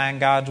how to find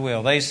God's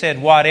will. They said,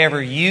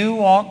 whatever you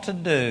want to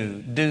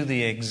do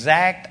the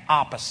exact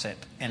opposite,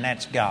 and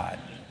that's God.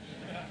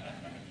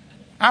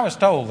 I was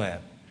told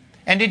that.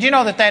 And did you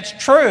know that that's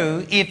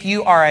true if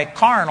you are a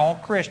carnal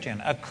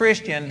Christian, a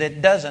Christian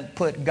that doesn't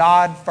put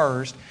God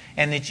first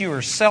and that you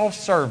are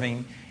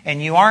self-serving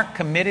and you aren't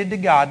committed to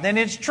God? Then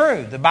it's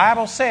true. The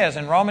Bible says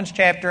in Romans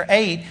chapter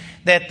 8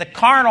 that the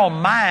carnal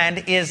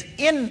mind is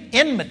in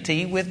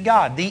enmity with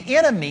God, the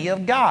enemy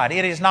of God.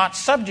 It is not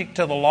subject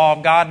to the law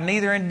of God,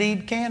 neither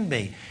indeed can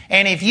be.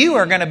 And if you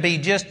are going to be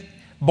just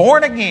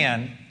born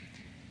again,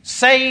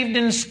 saved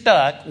and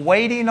stuck,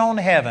 waiting on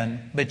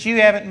heaven, but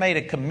you haven't made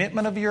a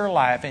commitment of your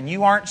life and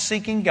you aren't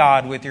seeking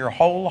God with your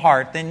whole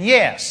heart, then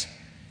yes,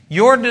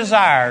 your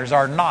desires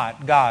are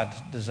not God's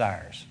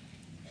desires.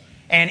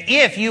 And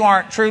if you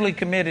aren't truly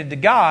committed to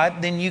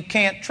God, then you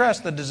can't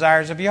trust the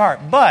desires of your heart.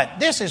 But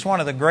this is one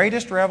of the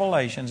greatest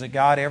revelations that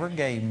God ever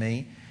gave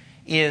me,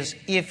 is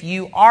if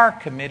you are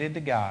committed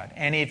to God,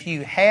 and if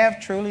you have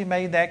truly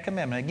made that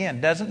commitment, again,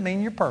 doesn't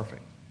mean you're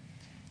perfect,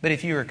 but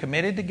if you are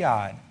committed to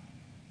God,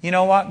 you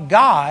know what?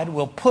 God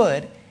will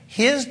put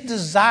His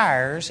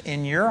desires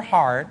in your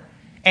heart,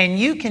 and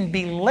you can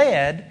be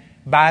led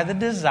by the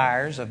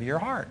desires of your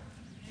heart.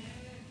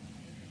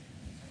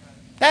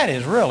 That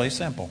is really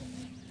simple,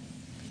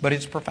 but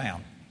it's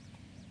profound.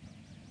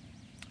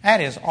 That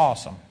is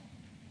awesome.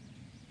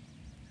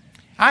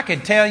 I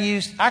could tell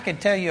you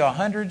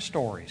 100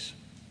 stories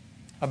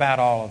about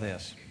all of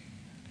this,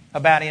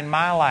 about in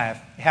my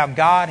life how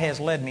God has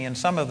led me, and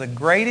some of the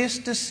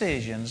greatest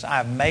decisions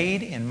I've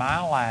made in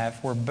my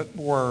life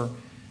were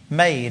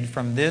made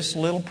from this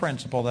little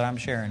principle that I'm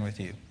sharing with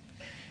you.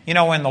 You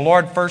know, when the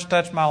Lord first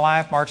touched my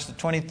life, March the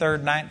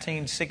 23rd,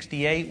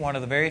 1968, one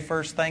of the very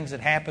first things that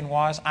happened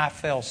was I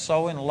fell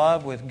so in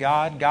love with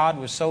God. God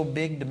was so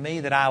big to me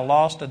that I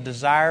lost a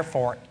desire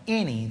for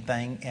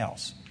anything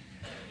else.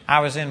 I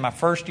was in my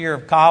first year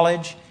of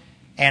college,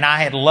 and I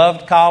had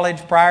loved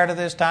college prior to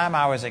this time.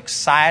 I was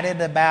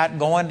excited about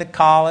going to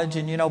college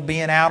and,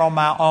 being out on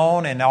my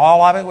own, and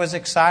all of it was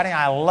exciting.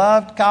 I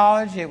loved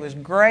college. It was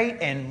great.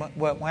 And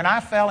when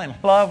I fell in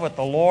love with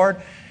the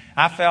Lord,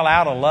 I fell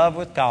out of love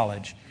with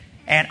college.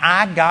 And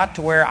I got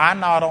to where I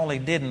not only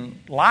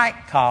didn't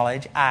like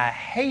college, I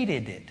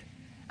hated it.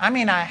 I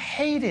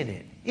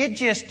hated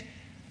it.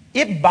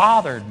 It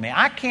bothered me.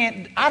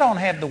 I don't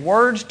have the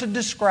words to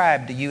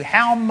describe to you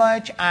how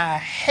much I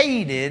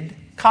hated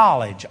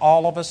college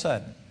all of a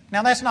sudden.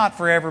 Now, that's not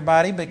for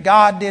everybody, but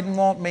God didn't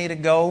want me to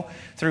go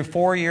through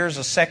 4 years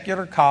of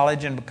secular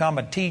college and become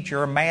a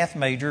teacher. A math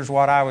major is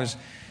what I was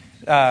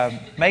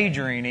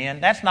majoring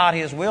in. That's not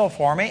His will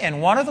for me.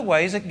 And one of the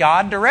ways that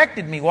God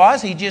directed me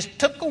was He just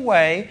took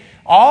away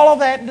all of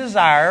that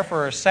desire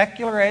for a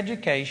secular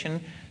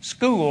education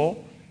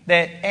school,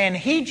 and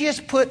He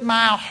just put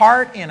my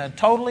heart in a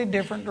totally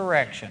different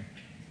direction.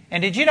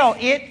 And did you know,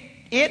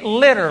 it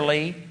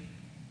literally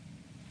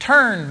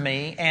turned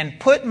me and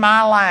put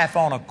my life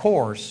on a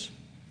course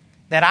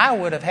that I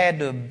would have had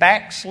to have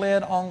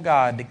backslid on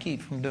God to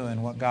keep from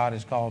doing what God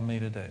has called me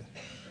to do.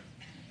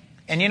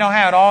 And you know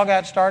how it all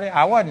got started?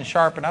 I wasn't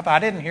sharp enough. I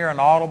didn't hear an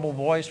audible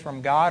voice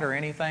from God or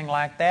anything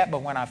like that.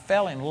 But when I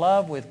fell in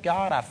love with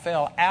God, I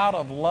fell out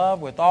of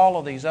love with all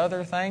of these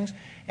other things.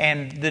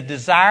 And the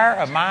desire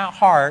of my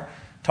heart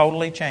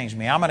totally changed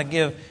me. I'm going to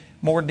give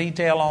more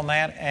detail on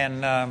that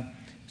and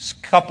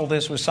couple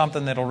this with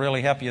something that will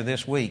really help you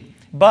this week.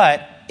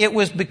 But it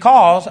was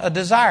because a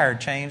desire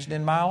changed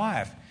in my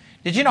life.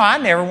 Did you know I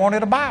never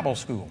wanted a Bible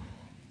school?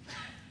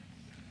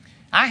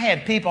 I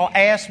had people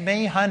ask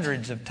me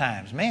hundreds of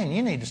times, man,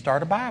 you need to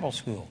start a Bible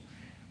school.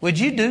 Would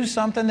you do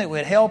something that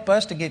would help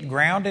us to get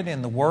grounded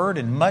in the Word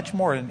and much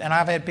more? And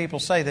I've had people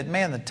say that,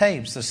 man, the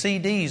tapes, the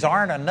CDs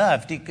aren't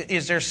enough.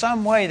 Is there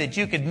some way that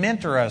you could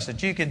mentor us,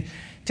 that you could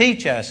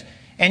teach us?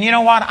 And you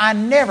know what? I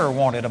never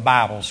wanted a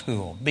Bible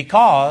school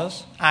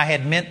because I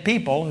had met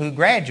people who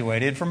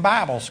graduated from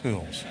Bible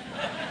schools.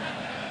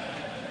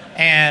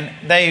 And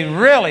they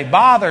really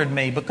bothered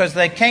me because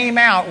they came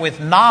out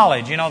with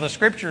knowledge. You know, the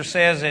Scripture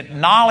says that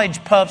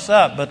knowledge puffs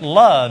up, but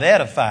love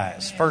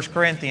edifies. 1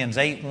 Corinthians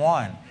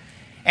 8:1.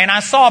 And I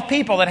saw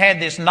people that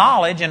had this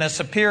knowledge and a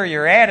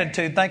superior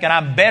attitude thinking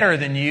I'm better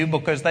than you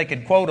because they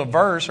could quote a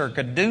verse or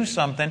could do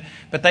something,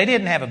 but they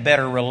didn't have a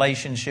better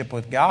relationship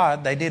with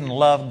God. They didn't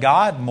love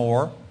God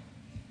more.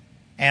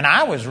 And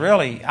I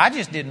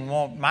just didn't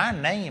want my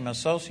name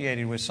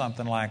associated with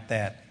something like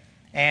that.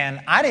 And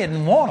I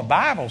didn't want a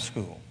Bible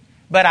school.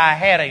 But I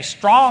had a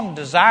strong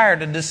desire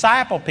to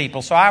disciple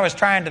people, so I was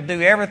trying to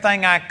do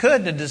everything I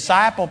could to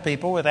disciple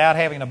people without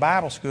having a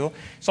Bible school.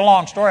 It's a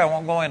long story. I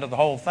won't go into the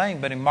whole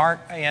thing, but in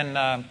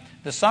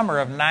the summer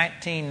of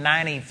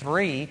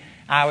 1993,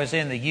 I was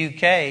in the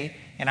UK,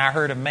 and I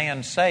heard a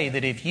man say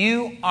that if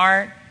you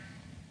aren't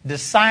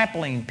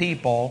discipling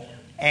people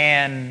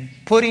and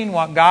putting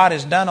what God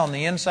has done on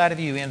the inside of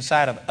you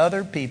inside of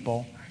other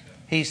people,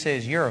 he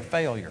says, you're a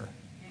failure.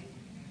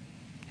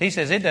 He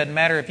says it doesn't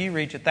matter if you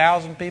reach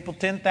 1,000 people,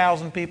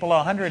 10,000 people,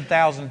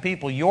 100,000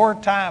 people. Your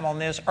time on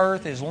this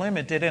earth is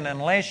limited, and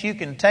unless you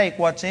can take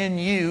what's in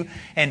you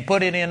and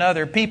put it in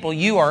other people,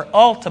 you are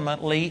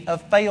ultimately a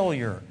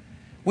failure.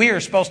 We are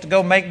supposed to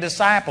go make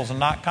disciples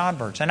and not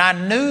converts. And I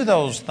knew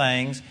those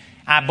things.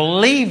 I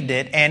believed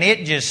it, and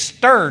it just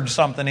stirred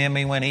something in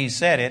me when he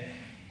said it.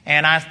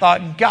 And I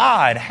thought,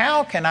 God,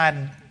 how can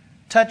I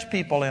touch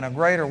people in a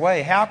greater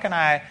way? How can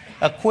I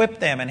equip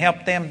them and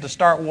help them to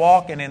start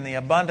walking in the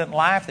abundant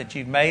life that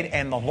you've made?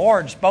 And the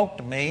Lord spoke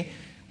to me,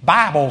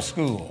 Bible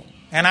school.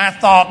 And I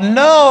thought,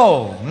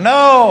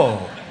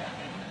 no.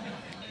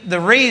 The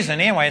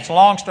reason, anyway, it's a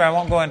long story. I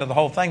won't go into the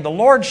whole thing. The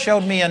Lord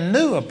showed me a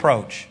new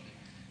approach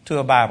to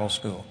a Bible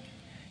school.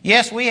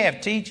 Yes, we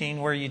have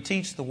teaching where you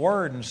teach the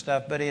Word and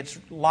stuff, but it's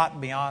a lot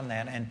beyond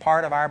that. And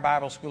part of our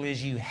Bible school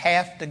is you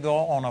have to go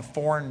on a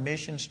foreign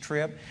missions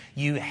trip.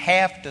 You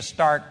have to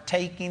start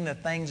taking the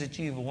things that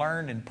you've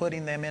learned and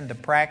putting them into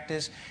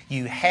practice.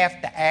 You have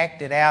to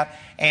act it out.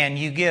 And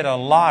you get a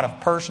lot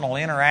of personal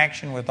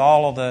interaction with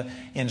all of the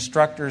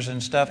instructors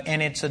and stuff.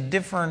 And it's a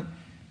different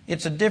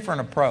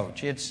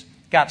approach. It's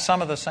got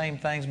some of the same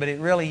things, but it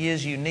really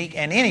is unique.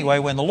 And anyway,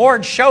 when the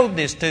Lord showed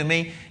this to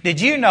me, did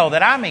you know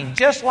that,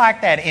 just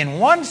like that, in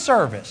one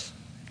service,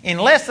 in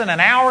less than an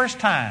hour's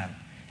time,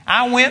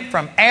 I went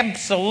from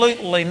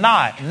absolutely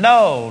not,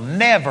 no,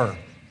 never,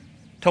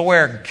 to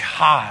where,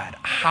 God,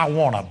 I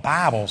want a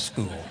Bible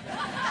school.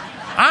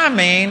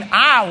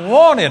 I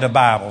wanted a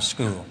Bible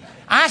school.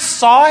 I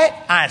saw it.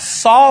 I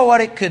saw what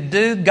it could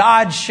do.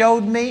 God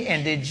showed me.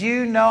 And did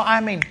you know,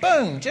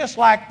 boom, just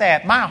like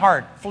that, my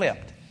heart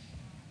flipped.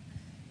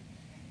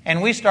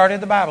 And we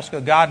started the Bible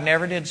school. God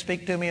never did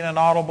speak to me in an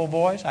audible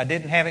voice. I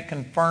didn't have it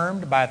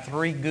confirmed by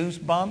 3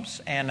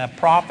 goosebumps and a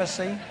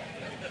prophecy.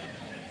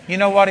 You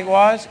know what it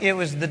was? It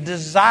was the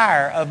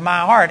desire of my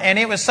heart. And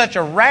it was such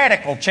a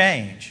radical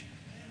change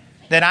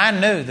that I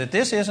knew that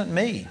this isn't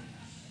me.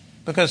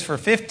 Because for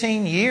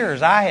 15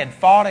 years I had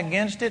fought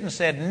against it and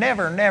said,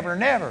 never, never,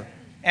 never.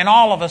 And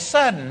all of a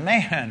sudden,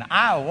 man,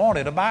 I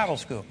wanted a Bible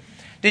school.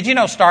 Did you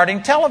know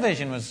starting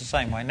television was the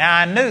same way? Now,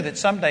 I knew that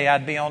someday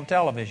I'd be on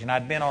television.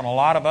 I'd been on a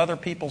lot of other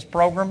people's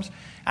programs.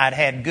 I'd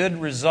had good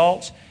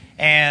results,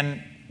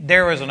 and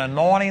there was an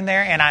anointing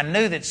there, and I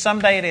knew that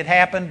someday it had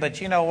happened,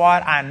 but you know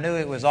what? I knew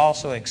it was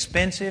also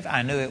expensive.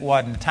 I knew it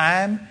wasn't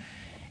time,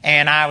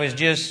 and I was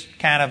just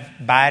kind of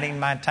biding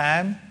my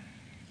time.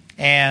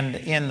 And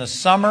in the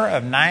summer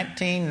of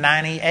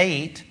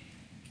 1998,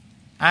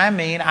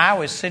 I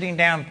was sitting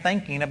down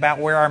thinking about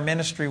where our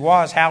ministry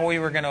was, how we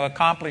were going to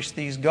accomplish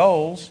these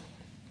goals.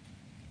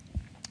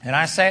 And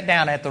I sat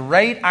down. At the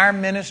rate our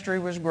ministry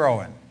was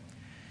growing,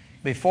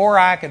 before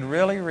I could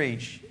really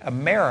reach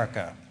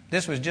America,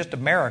 this was just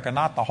America,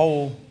 not the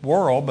whole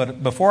world,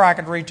 but before I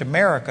could reach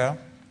America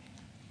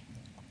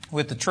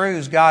with the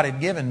truths God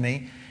had given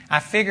me, I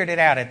figured it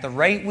out. At the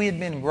rate we had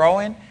been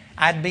growing,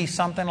 I'd be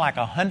something like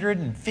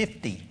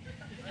 150.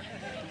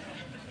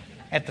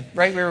 At the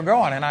rate we were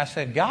going. And I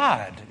said,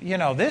 God,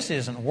 this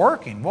isn't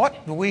working.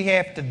 What do we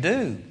have to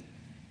do?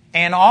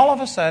 And all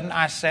of a sudden,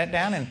 I sat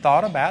down and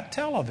thought about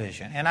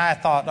television. And I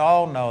thought,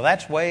 oh, no,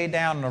 that's way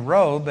down the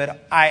road.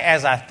 But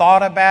as I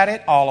thought about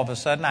it, all of a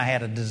sudden, I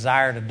had a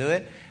desire to do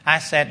it. I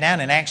sat down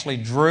and actually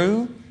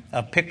drew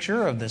a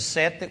picture of the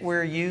set that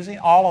we're using.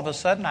 All of a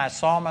sudden, I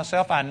saw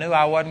myself. I knew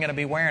I wasn't going to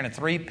be wearing a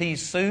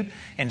 3-piece suit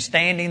and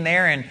standing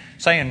there and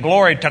saying,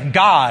 glory to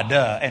God,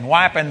 and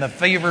wiping the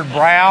fevered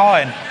brow.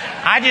 And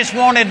I just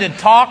wanted to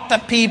talk to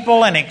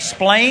people and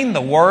explain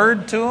the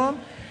Word to them.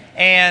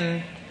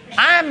 And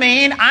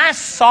I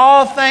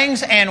saw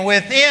things, and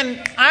within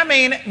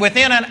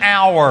an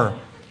hour,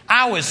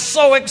 I was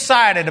so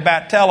excited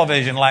about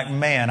television, like,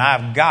 man,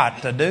 I've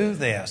got to do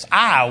this.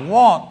 I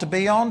want to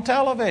be on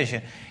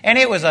television. And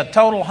it was a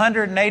total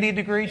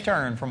 180-degree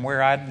turn from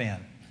where I'd been.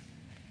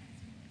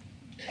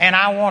 And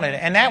I wanted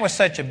it. And that was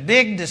such a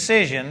big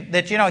decision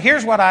that,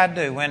 here's what I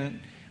do. When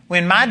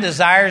my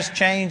desires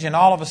change and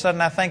all of a sudden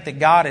I think that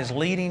God is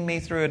leading me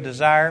through a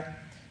desire,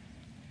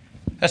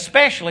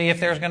 especially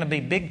if there's going to be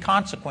big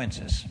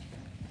consequences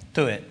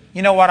to it,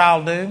 you know what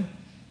I'll do?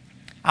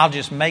 I'll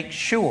just make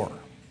sure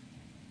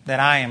that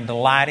I am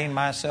delighting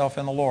myself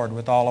in the Lord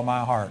with all of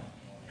my heart.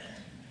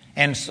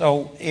 And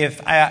so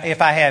if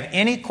I have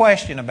any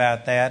question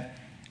about that,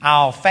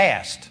 I'll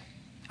fast.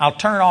 I'll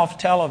turn off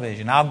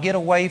television. I'll get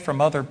away from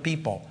other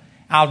people.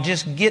 I'll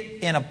just get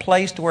in a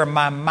place to where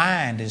my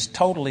mind is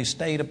totally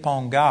stayed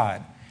upon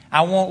God.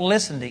 I won't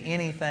listen to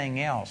anything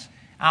else.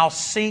 I'll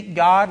seek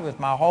God with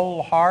my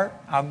whole heart.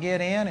 I'll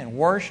get in and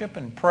worship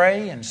and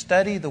pray and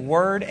study the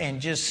Word and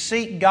just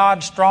seek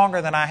God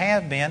stronger than I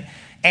have been.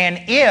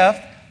 And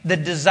if the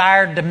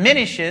desire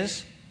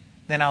diminishes,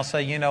 then I'll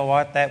say, you know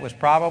what, that was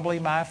probably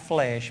my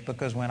flesh,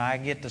 because when I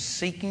get to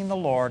seeking the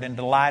Lord and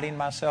delighting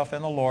myself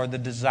in the Lord, the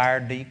desire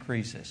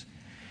decreases.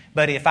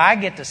 But if I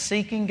get to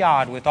seeking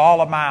God with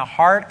all of my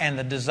heart and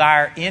the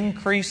desire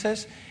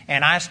increases,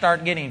 and I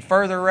start getting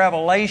further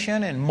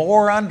revelation and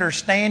more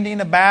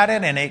understanding about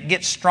it, and it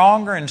gets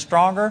stronger and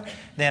stronger,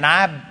 then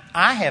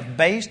I have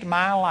based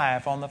my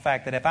life on the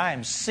fact that if I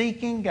am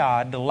seeking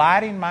God,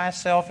 delighting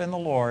myself in the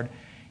Lord,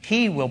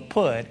 He will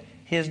put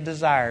His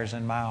desires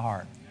in my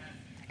heart.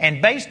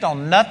 And based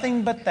on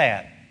nothing but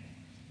that,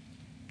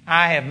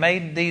 I have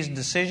made these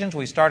decisions.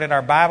 We started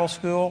our Bible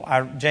school.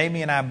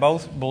 Jamie and I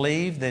both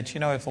believe that,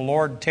 if the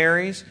Lord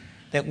tarries,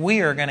 that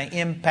we are going to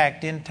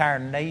impact entire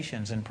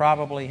nations and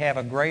probably have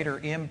a greater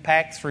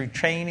impact through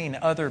training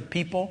other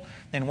people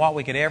than what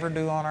we could ever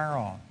do on our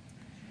own.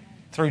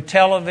 Through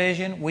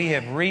television, we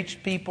have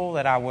reached people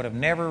that I would have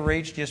never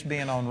reached just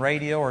being on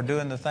radio or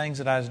doing the things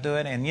that I was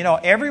doing. And you know,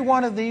 every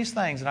one of these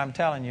things that I'm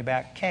telling you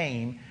about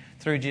came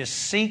through just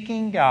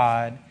seeking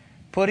God,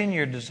 putting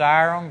your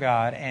desire on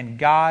God, and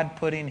God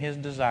putting His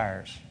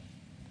desires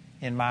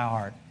in my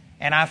heart.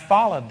 And I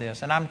followed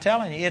this, and I'm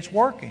telling you, it's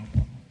working.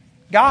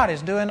 God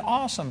is doing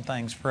awesome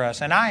things for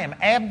us, and I am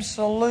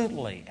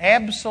absolutely,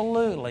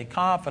 absolutely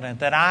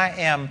confident that I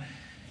am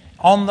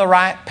on the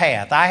right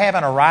path. I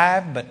haven't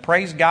arrived, but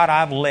praise God,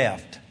 I've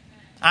left.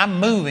 I'm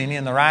moving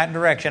in the right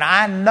direction.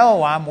 I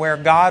know I'm where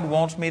God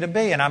wants me to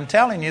be, and I'm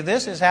telling you,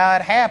 this is how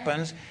it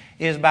happens,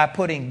 is by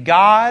putting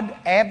God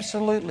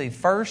absolutely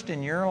first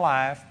in your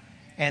life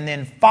and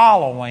then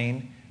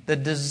following the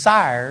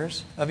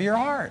desires of your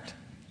heart.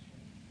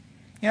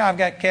 You know, I've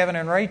got Kevin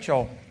and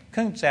Rachel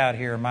Kuntz out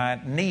here,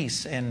 my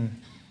niece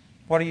and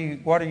what are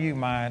you,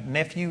 my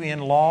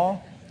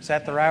nephew-in-law? Is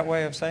that the right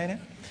way of saying it?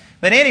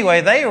 But anyway,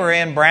 they were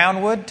in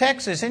Brownwood,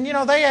 Texas, and you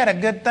know, they had a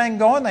good thing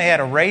going. They had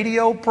a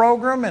radio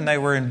program, and they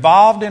were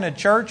involved in a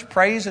church,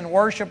 praise and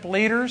worship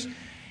leaders,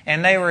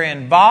 and they were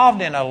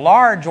involved in a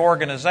large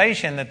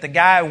organization that the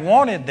guy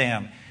wanted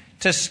them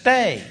to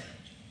stay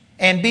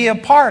and be a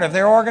part of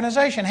their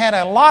organization. Had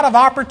a lot of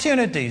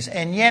opportunities,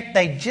 and yet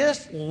they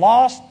just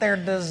lost their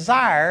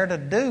desire to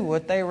do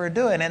what they were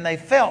doing, and they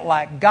felt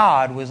like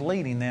God was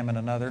leading them in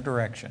another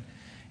direction.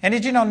 And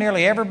did you know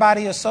nearly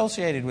everybody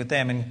associated with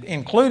them,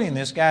 including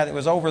this guy that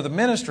was over the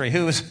ministry,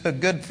 who was a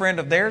good friend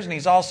of theirs, and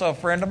he's also a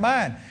friend of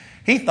mine.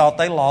 He thought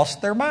they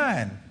lost their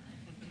mind.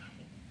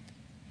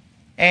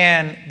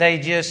 And they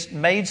just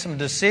made some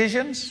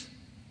decisions,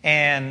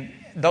 and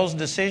those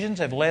decisions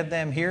have led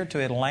them here to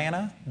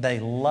Atlanta. They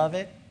love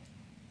it.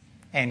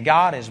 And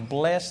God has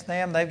blessed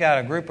them. They've got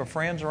a group of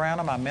friends around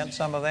them. I met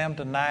some of them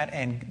tonight,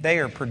 and they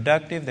are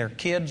productive. Their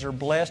kids are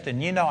blessed.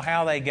 And you know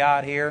how they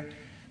got here?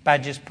 By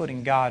just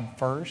putting God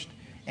first.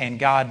 And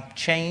God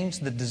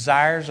changed the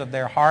desires of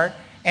their heart.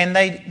 And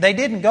they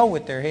didn't go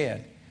with their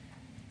head.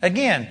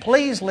 Again,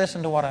 please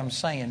listen to what I'm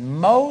saying.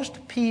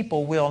 Most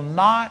people will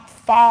not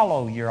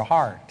follow your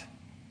heart.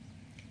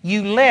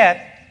 You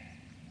let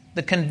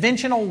the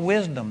conventional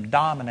wisdom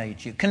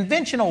dominates you.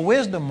 Conventional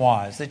wisdom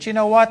was that, you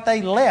know what,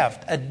 they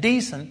left a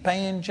decent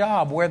paying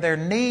job where their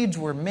needs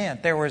were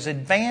met. There was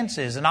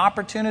advances and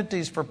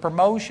opportunities for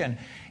promotion.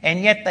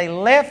 And yet they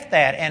left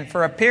that, and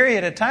for a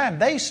period of time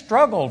they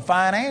struggled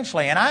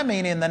financially. And I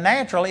mean in the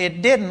natural,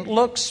 it didn't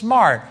look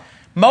smart.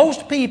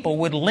 Most people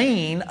would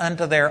lean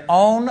unto their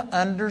own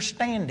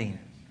understanding.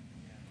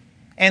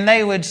 And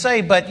they would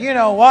say, but you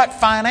know what,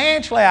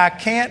 financially I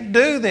can't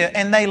do this.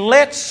 And they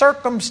let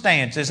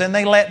circumstances and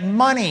they let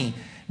money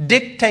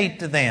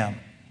dictate to them.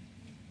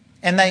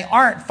 And they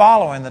aren't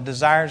following the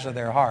desires of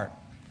their heart.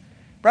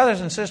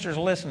 Brothers and sisters,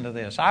 listen to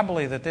this. I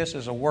believe that this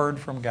is a word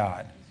from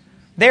God.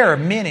 There are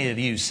many of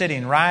you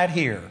sitting right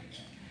here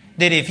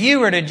that if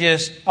you were to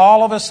just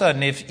all of a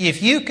sudden,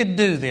 if you could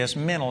do this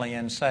mentally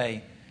and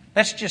say,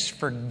 let's just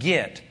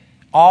forget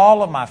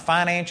all of my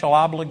financial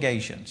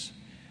obligations.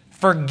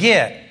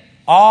 Forget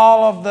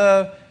all of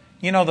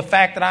the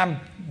fact that I'm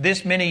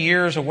this many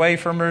years away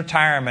from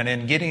retirement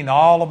and getting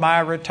all of my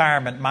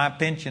retirement, my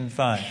pension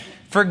fund.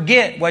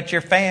 Forget what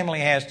your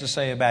family has to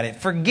say about it.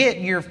 Forget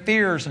your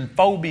fears and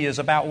phobias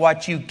about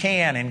what you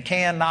can and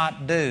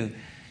cannot do.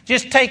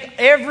 Just take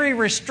every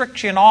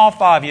restriction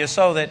off of you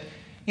so that,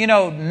 you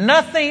know,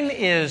 nothing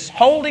is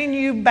holding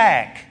you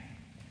back.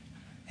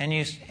 And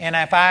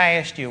if I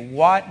asked you,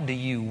 what do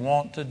you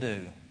want to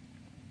do?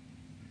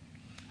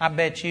 I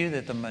bet you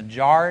that the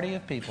majority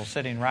of people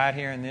sitting right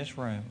here in this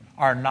room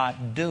are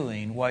not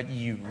doing what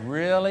you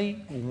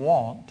really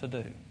want to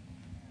do.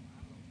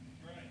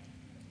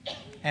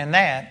 And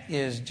that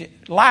is,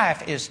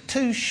 life is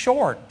too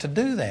short to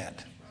do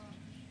that.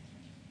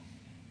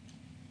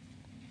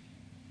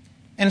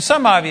 And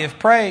some of you have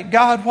prayed,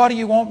 God, what do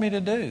you want me to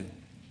do?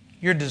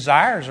 Your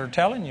desires are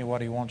telling you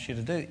what He wants you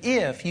to do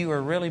if you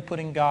are really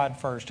putting God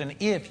first and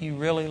if you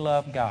really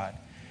love God.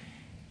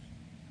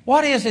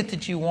 What is it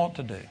that you want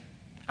to do?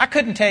 I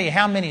couldn't tell you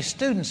how many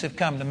students have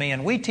come to me,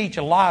 and we teach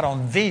a lot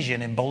on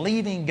vision and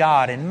believing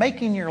God and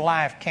making your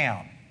life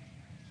count.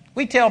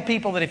 We tell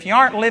people that if you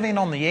aren't living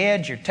on the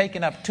edge, you're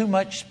taking up too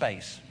much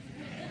space.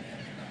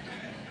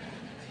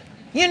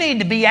 You need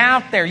to be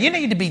out there. You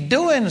need to be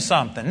doing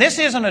something. This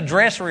isn't a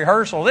dress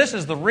rehearsal. This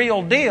is the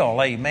real deal,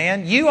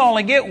 amen. You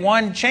only get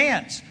one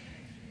chance.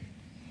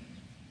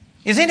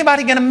 Is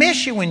anybody going to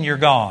miss you when you're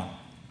gone?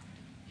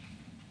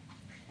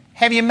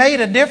 Have you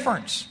made a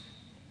difference?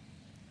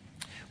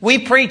 We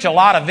preach a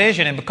lot of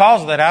vision, and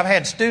because of that, I've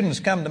had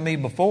students come to me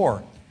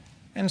before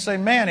and say,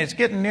 man, it's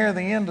getting near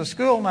the end of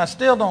school, and I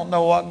still don't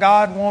know what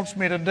God wants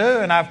me to do,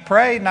 and I've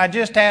prayed, and I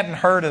just hadn't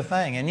heard a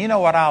thing. And you know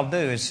what I'll do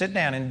is sit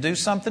down and do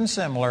something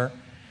similar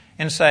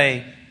and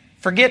say,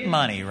 forget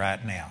money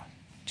right now.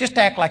 Just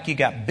act like you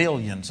got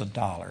billions of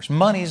dollars.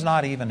 Money's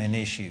not even an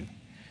issue.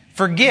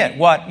 Forget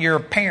what your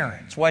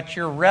parents, what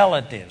your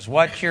relatives,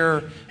 what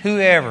your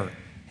whoever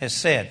has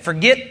said.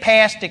 Forget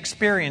past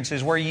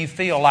experiences where you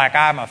feel like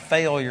I'm a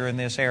failure in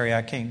this area,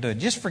 I can't do it.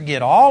 Just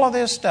forget all of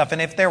this stuff.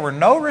 And if there were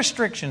no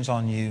restrictions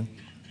on you,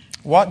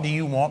 what do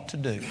you want to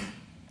do?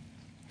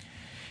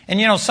 And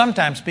you know,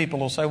 sometimes people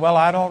will say, well,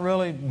 I don't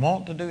really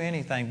want to do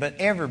anything. But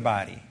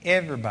everybody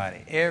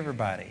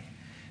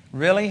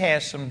really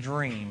has some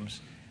dreams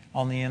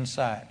on the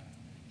inside.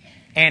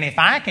 And if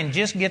I can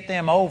just get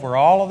them over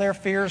all of their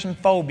fears and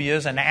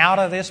phobias and out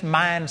of this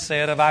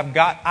mindset of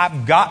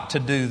I've got to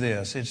do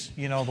this, it's,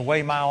 you know, the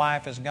way my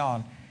life has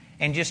gone,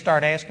 and just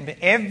start asking,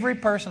 every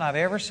person I've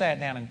ever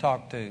sat down and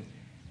talked to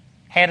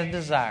had a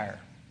desire,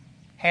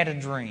 had a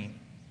dream.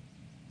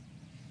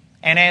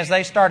 And as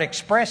they start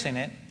expressing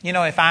it, you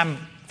know, if I'm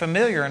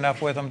familiar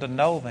enough with them to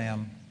know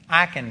them,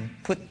 I can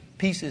put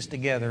pieces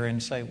together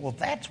and say, well,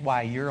 that's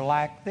why you're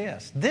like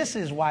this. This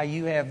is why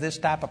you have this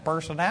type of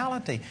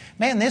personality.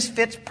 Man, this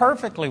fits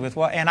perfectly with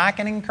what, and I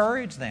can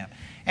encourage them.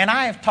 And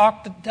I have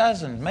talked to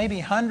dozens, maybe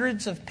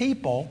hundreds of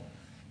people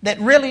that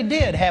really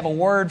did have a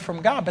word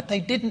from God, but they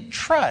didn't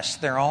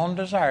trust their own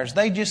desires.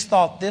 They just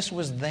thought this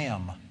was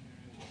them.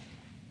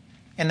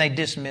 And they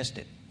dismissed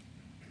it.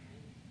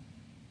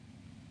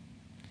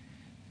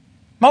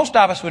 Most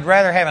of us would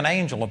rather have an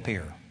angel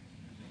appear.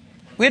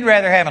 We'd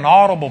rather have an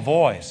audible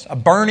voice, a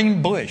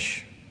burning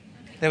bush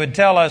that would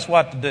tell us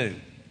what to do.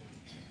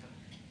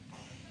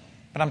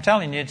 But I'm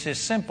telling you, it's as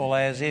simple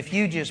as if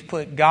you just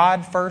put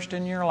God first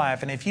in your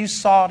life and if you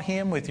sought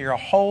Him with your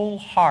whole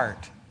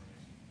heart,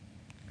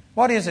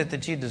 what is it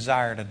that you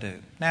desire to do?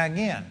 Now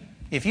again,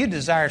 if you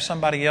desire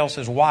somebody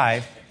else's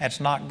wife, that's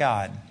not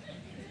God.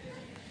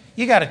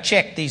 You got to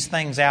check these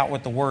things out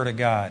with the Word of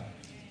God.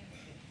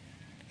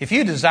 If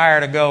you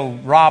desire to go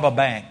rob a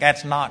bank,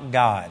 that's not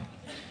God.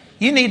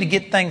 You need to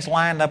get things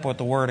lined up with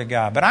the Word of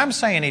God. But I'm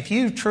saying if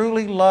you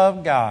truly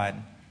love God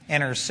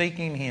and are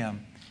seeking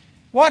Him,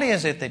 what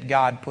is it that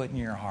God put in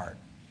your heart?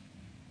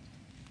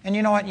 And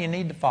you know what? You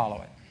need to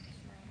follow it.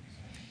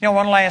 You know,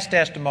 one last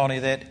testimony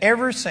that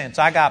ever since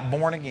I got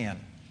born again,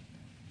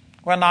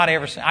 well, not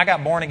ever since, I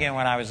got born again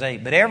when I was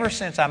 8, but ever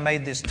since I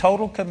made this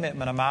total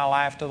commitment of my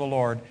life to the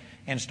Lord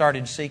and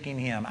started seeking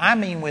Him, I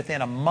mean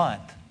within a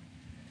month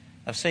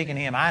of seeking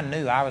Him, I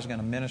knew I was going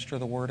to minister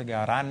the Word of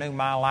God. I knew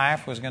my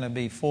life was going to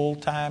be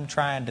full-time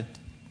trying to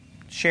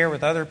share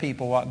with other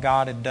people what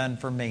God had done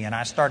for me. And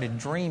I started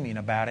dreaming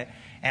about it.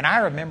 And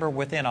I remember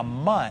within a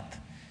month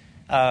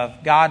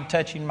of God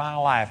touching my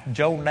life,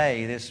 Joe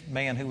Ney, this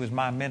man who was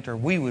my mentor,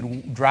 we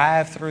would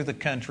drive through the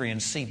country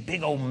and see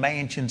big old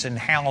mansions and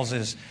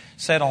houses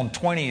set on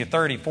 20 or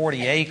 30,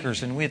 40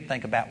 acres. And we'd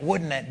think about,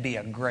 wouldn't that be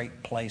a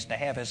great place to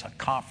have as a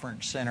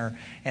conference center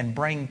and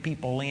bring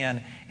people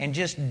in and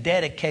just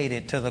dedicate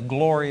it to the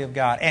glory of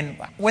God? And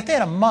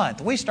within a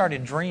month, we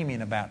started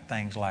dreaming about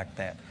things like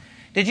that.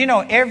 Did you know,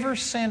 ever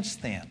since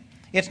then,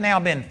 it's now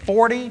been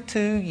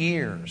 42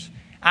 years,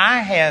 I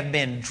have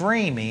been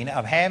dreaming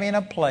of having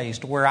a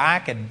place where I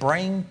could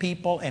bring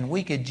people and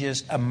we could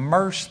just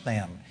immerse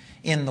them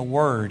in the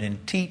Word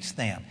and teach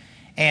them.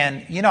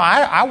 And, you know,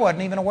 I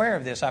wasn't even aware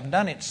of this. I've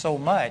done it so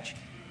much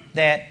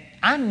that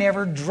I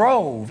never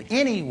drove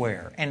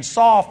anywhere and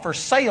saw a for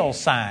sale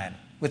sign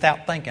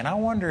without thinking, I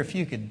wonder if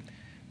you could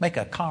make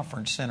a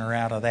conference center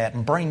out of that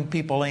and bring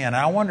people in.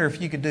 I wonder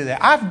if you could do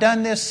that. I've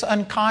done this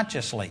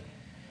unconsciously.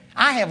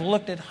 I have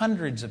looked at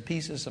hundreds of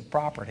pieces of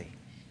property.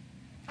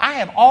 I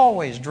have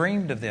always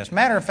dreamed of this.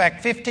 Matter of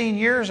fact, 15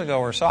 years ago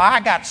or so, I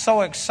got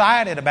so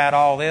excited about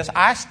all this,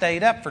 I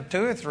stayed up for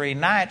 2 or 3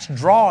 nights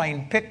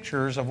drawing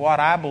pictures of what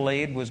I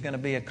believed was going to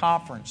be a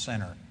conference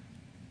center.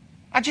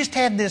 I just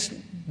had this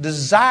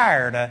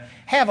desire to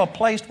have a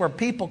place where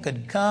people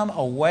could come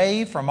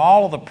away from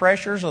all of the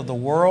pressures of the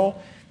world,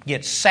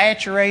 get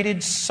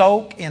saturated,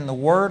 soak in the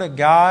Word of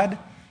God.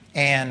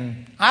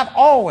 And I've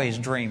always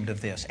dreamed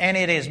of this. And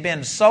it has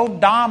been so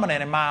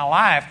dominant in my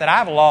life that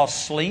I've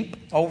lost sleep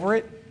over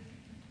it.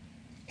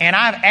 And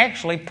I've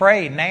actually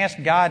prayed and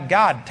asked God,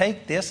 God,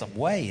 take this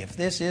away if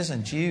this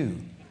isn't you.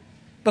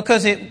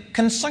 Because it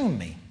consumed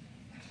me.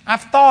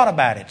 I've thought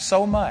about it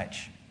so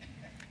much.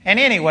 And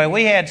anyway,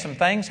 we had some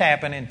things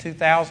happen in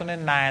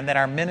 2009 that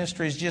our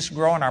ministry is just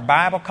growing. Our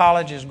Bible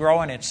college is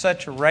growing at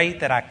such a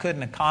rate that I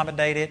couldn't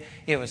accommodate it.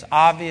 It was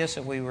obvious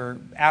that we were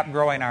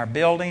outgrowing our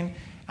building.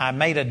 I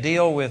made a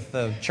deal with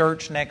the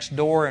church next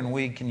door, and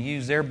we can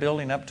use their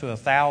building up to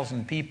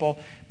 1,000 people.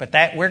 But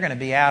that we're going to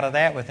be out of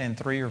that within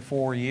 3 or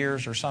 4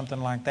 years or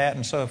something like that.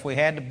 And so if we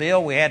had to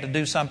build, we had to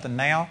do something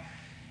now.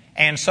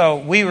 And so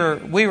we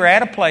were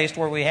at a place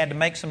where we had to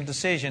make some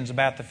decisions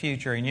about the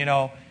future. And you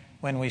know,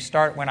 when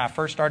I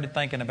first started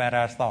thinking about it,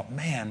 I thought,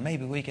 man,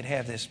 maybe we could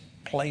have this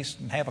place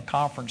and have a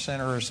conference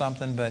center or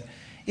something. But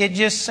it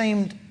just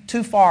seemed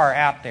too far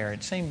out there.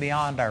 It seemed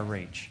beyond our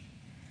reach.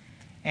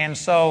 And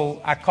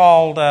so I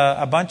called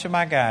a bunch of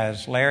my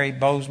guys, Larry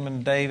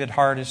Bozeman, David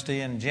Hardesty,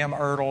 and Jim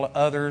Ertl,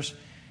 others,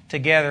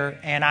 together.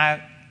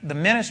 And the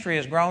ministry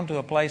has grown to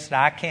a place that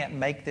I can't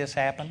make this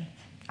happen.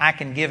 I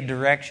can give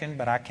direction,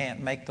 but I can't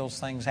make those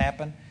things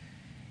happen.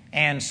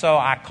 And so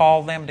I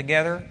called them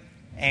together,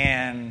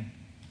 and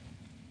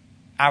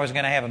I was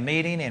going to have a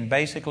meeting and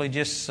basically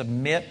just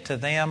submit to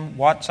them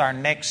what's our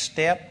next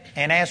step.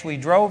 And as I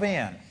drove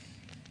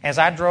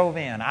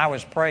in, I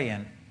was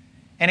praying,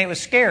 and it was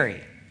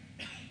scary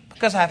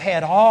because I've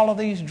had all of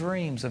these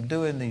dreams of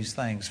doing these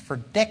things for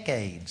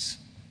decades.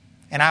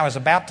 And I was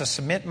about to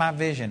submit my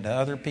vision to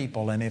other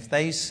people, and if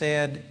they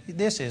said,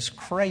 "This is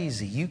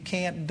crazy, you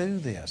can't do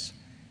this,"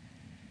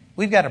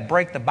 we've got to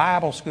break the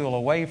Bible school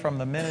away from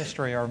the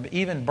ministry, or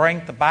even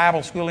bring the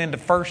Bible school into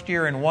first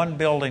year in one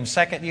building,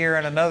 second year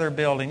in another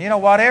building. You know,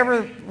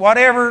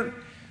 whatever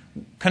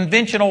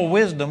conventional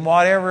wisdom,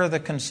 whatever the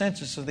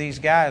consensus of these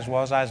guys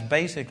was, I was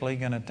basically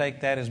going to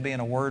take that as being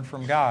a word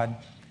from God.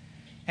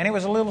 And it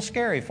was a little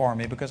scary for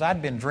me because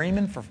I'd been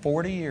dreaming for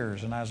 40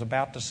 years, and I was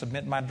about to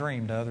submit my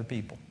dream to other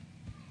people.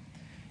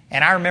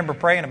 And I remember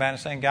praying about it,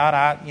 saying,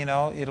 "God,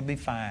 it'll be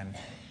fine,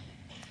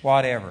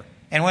 whatever."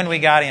 And when we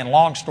got in,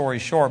 long story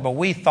short, but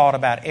we thought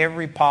about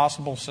every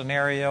possible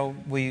scenario.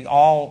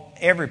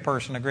 Every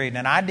person agreed.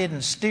 And I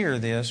didn't steer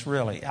this,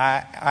 really.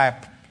 I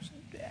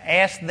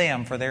asked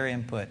them for their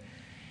input.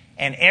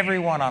 And every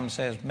one of them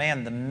says,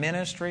 "Man, the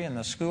ministry and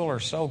the school are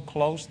so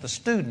close. The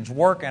students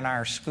work in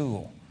our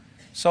school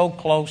so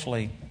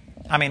closely,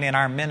 in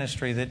our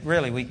ministry, that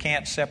really we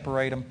can't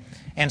separate them."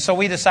 And so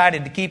we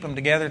decided to keep them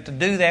together. To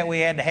do that, we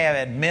had to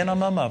have a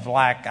minimum of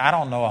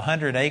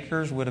 100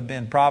 acres would have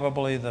been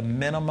probably the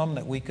minimum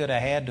that we could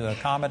have had to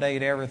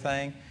accommodate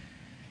everything.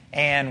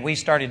 And we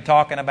started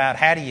talking about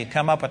how do you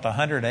come up with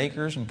 100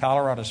 acres in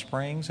Colorado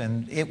Springs.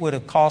 And it would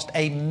have cost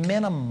a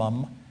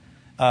minimum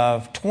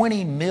of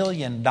 $20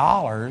 million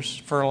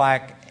for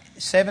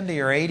 70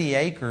 or 80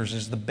 acres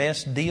is the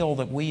best deal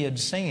that we had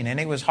seen. And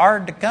it was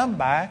hard to come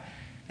by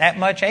that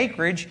much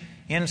acreage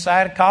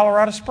inside of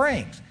Colorado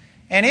Springs.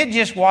 And it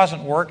just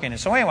wasn't working.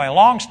 So anyway,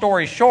 long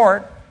story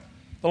short,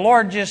 the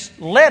Lord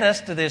just led us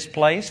to this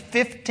place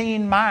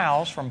 15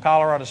 miles from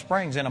Colorado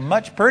Springs in a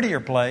much prettier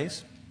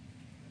place,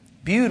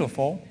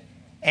 beautiful,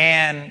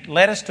 and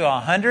led us to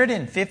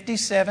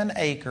 157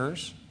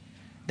 acres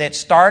that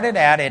started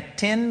out at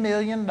 $10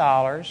 million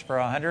for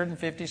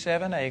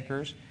 157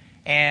 acres.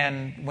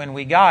 And when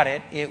we got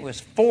it, it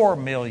was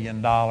 $4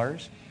 million,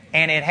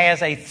 and it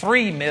has a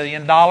 $3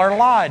 million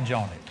lodge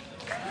on it.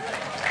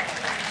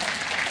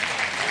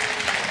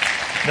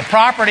 The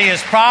property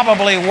is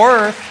probably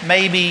worth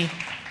maybe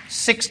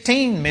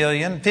 15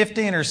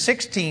 or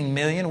 16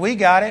 million. We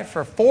got it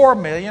for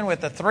 $4 million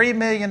with a $3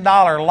 million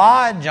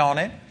lodge on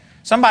it.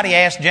 Somebody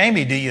asked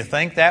Jamie, "Do you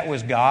think that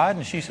was God?"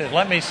 And she said,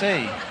 "Let me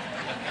see.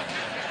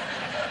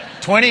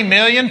 20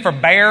 million for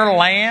bare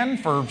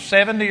land for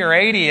 70 or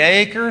 80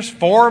 acres,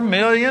 4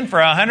 million for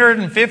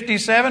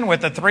 157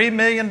 with a $3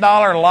 million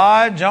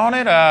lodge on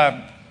it.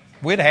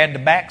 We'd have had to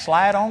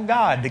backslide on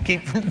God to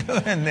keep from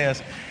doing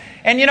this."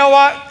 And you know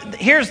what?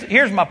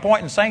 Here's my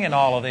point in saying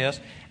all of this.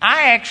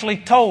 I actually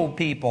told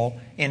people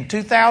in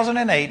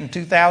 2008 and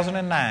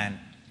 2009,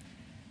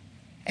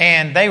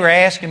 and they were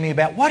asking me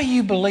about, "What do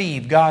you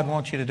believe God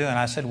wants you to do?" And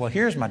I said, "Well,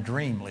 here's my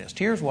dream list.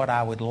 Here's what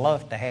I would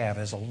love to have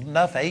is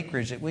enough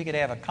acreage that we could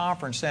have a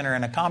conference center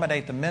and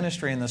accommodate the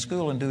ministry and the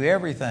school and do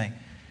everything."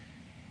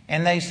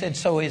 And they said,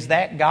 "So is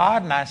that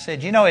God?" And I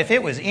said, "If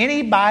it was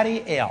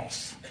anybody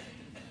else,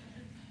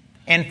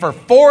 and for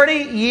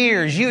 40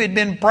 years you had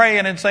been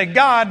praying and say,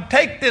 'God,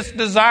 take this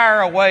desire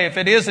away if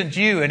it isn't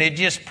you,' and it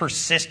just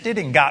persisted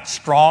and got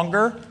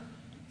stronger.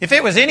 If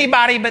it was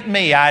anybody but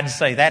me, I'd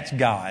say that's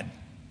God."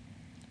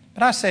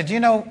 But I said,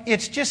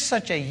 it's just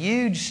such a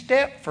huge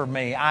step for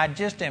me. I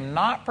just am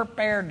not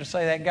prepared to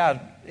say that God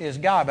is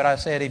God. But I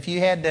said, if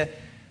you had to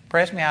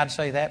press me, I'd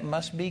say that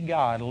must be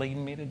God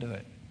leading me to do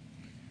it.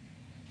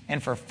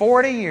 And for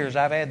 40 years,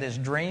 I've had this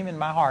dream in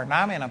my heart. And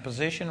I'm in a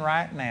position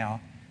right now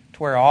to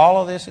where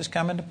all of this is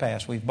coming to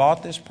pass. We've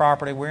bought this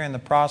property. We're in the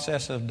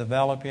process of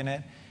developing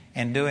it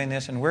and doing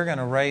this. And we're going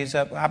to raise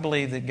up. I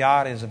believe that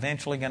God is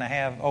eventually going to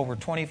have over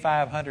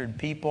 2,500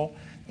 people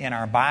in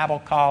our Bible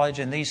college.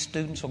 And these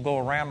students will go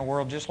around the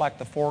world just like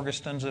the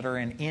Forgustons that are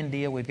in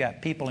India. We've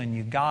got people in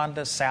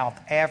Uganda, South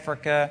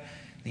Africa,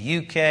 the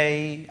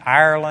UK,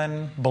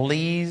 Ireland,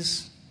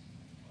 Belize.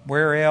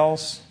 Where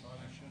else?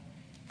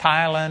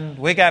 Thailand.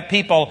 We got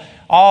people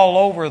all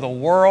over the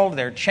world.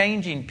 They're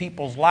changing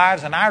people's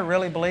lives. And I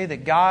really believe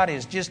that God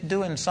is just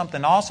doing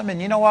something awesome.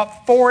 And you know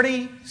what?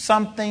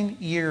 40-something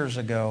years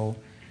ago,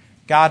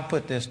 God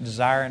put this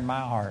desire in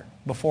my heart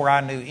before I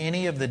knew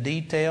any of the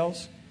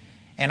details.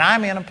 And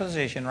I'm in a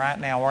position right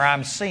now where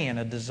I'm seeing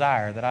a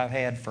desire that I've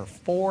had for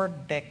 4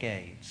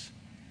 decades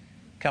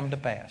come to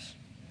pass.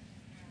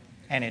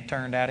 And it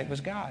turned out it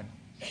was God.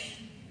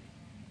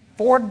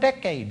 4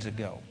 decades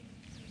ago.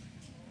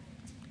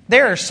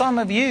 There are some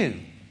of you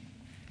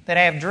that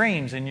have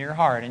dreams in your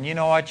heart, and you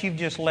know what? You've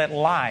just let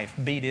life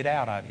beat it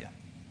out of you.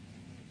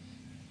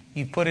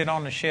 You put it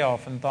on the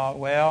shelf and thought,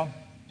 well,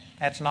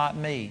 that's not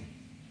me.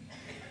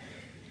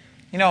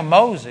 You know,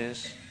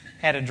 Moses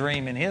had a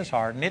dream in his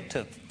heart, and it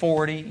took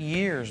 40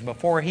 years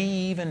before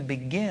he even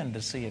began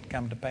to see it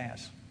come to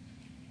pass.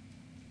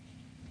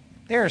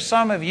 There are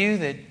some of you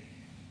that,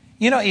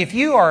 if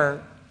you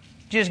are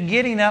just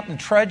getting up and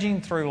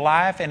trudging through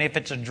life, and if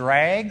it's a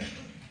drag,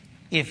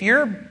 if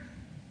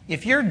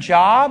your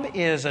job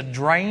is a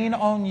drain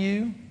on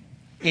you,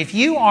 if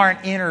you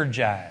aren't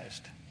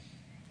energized,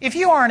 if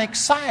you aren't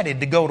excited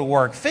to go to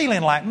work,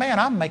 feeling like, man,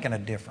 I'm making a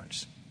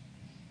difference,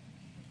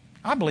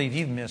 I believe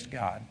you've missed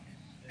God.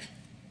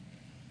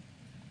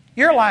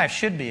 Your life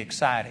should be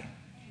exciting.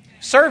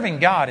 Serving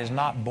God is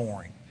not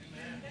boring.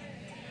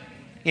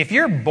 If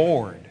you're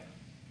bored,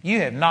 you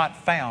have not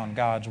found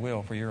God's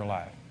will for your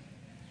life.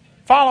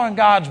 Following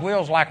God's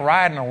will is like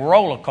riding a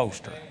roller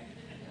coaster.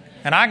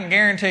 And I can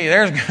guarantee you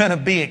there's going to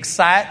be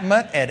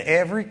excitement at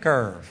every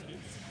curve.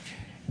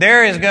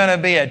 There is going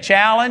to be a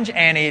challenge,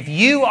 and if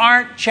you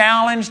aren't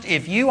challenged,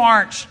 if you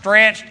aren't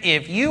stretched,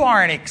 if you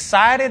aren't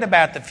excited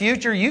about the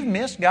future, you've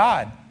missed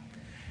God.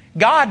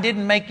 God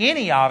didn't make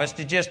any of us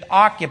to just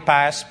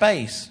occupy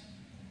space.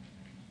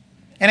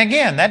 And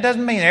again, that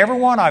doesn't mean every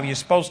one of you is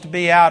supposed to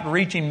be out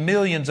reaching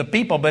millions of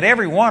people, but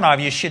every one of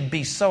you should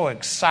be so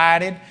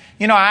excited.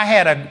 You know, I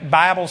had a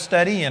Bible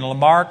study in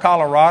Lamar,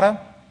 Colorado,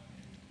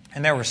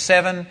 and there were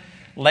 7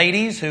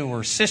 ladies who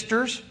were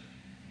sisters,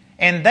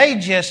 and they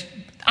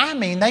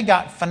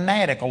got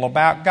fanatical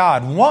about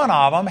God. One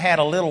of them had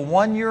a little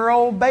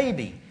 1-year-old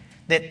baby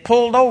that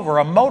pulled over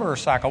a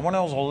motorcycle, one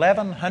of those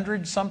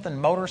 1,100-something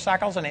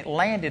motorcycles, and it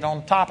landed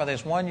on top of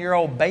this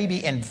 1-year-old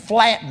baby and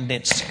flattened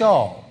its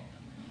skull.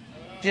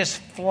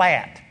 Just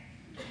flat.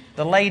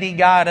 The lady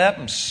got up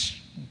and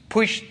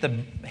pushed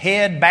the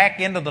head back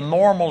into the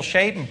normal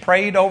shape and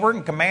prayed over it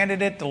and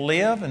commanded it to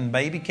live, and the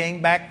baby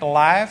came back to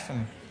life,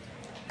 and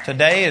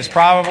today is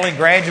probably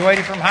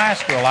graduated from high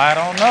school. I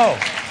don't know.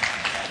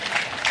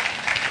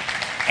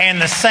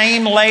 And the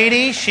same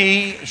lady,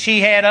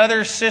 she had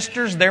other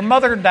sisters. Their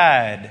mother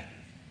died.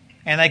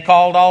 And they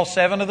called all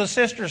 7 of the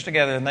sisters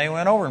together, and they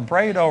went over and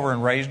prayed over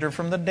and raised her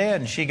from the dead.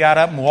 And she got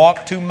up and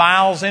walked 2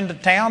 miles into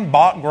town,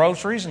 bought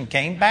groceries, and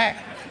came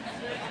back.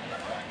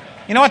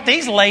 You know what?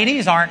 These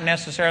ladies aren't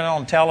necessarily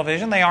on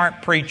television. They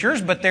aren't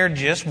preachers, but they're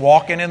just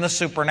walking in the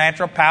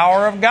supernatural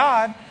power of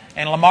God.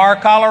 And Lamar,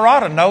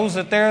 Colorado knows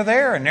that they're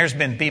there, and there's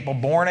been people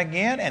born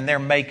again, and they're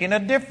making a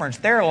difference.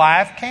 Their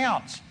life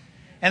counts.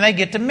 And they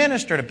get to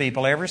minister to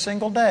people every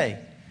single day.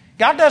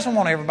 God doesn't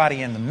want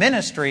everybody in the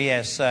ministry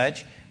as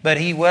such, but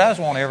He does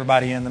want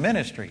everybody in the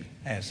ministry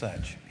as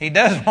such. He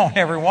does want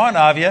every one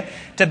of you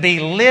to be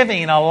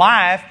living a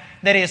life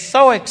that is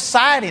so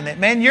exciting that,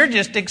 man, you're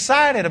just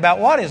excited about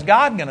what is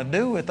God going to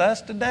do with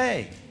us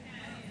today.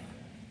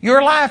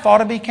 Your life ought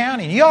to be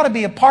counting. You ought to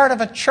be a part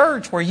of a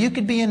church where you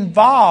could be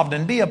involved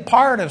and be a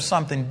part of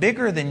something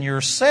bigger than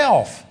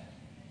yourself.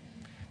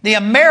 The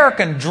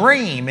American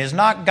dream is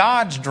not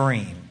God's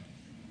dream.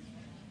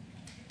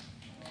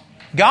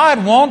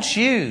 God wants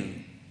you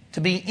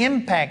to be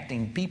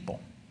impacting people.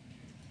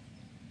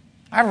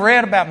 I've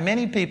read about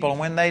many people, and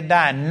when they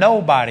die,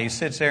 nobody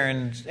sits there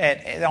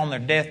on their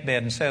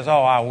deathbed and says,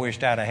 oh, I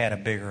wished I'd have had a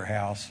bigger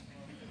house.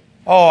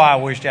 Oh, I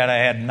wished I'd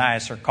have had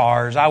nicer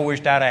cars. I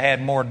wished I'd have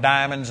had more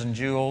diamonds and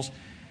jewels.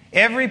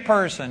 Every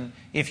person,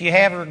 if you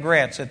have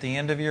regrets at the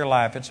end of your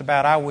life, it's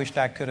about, I wished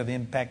I could have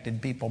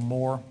impacted people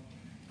more.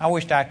 I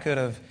wished I could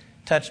have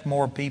touched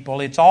more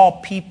people. It's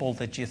all people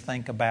that you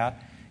think about.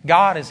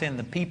 God is in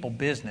the people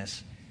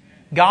business.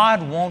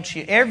 God wants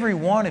you, every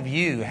one of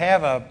you,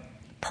 have a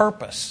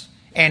purpose,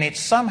 and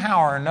it's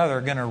somehow or another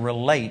going to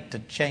relate to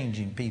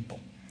changing people.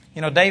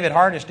 You know, David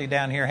Hardesty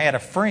down here had a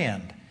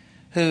friend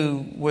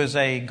who was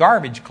a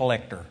garbage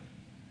collector,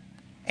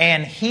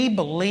 and he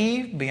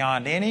believed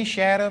beyond any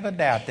shadow of a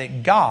doubt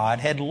that God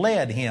had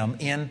led him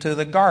into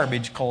the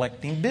garbage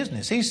collecting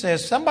business. He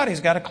says, somebody's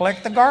got to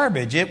collect the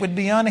garbage. It would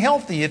be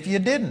unhealthy if you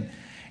didn't.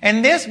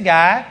 And this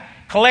guy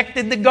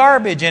collected the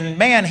garbage, and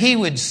man, he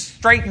would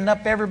straighten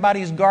up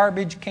everybody's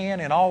garbage can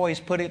and always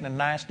put it in a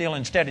nice deal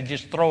instead of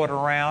just throw it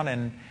around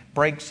and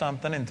break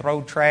something and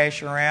throw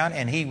trash around.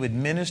 And he would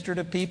minister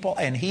to people,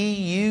 and he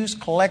used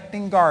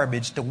collecting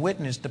garbage to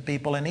witness to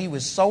people, and he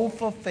was so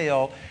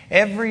fulfilled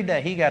every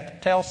day. He got to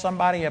tell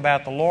somebody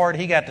about the Lord.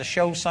 He got to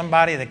show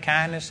somebody the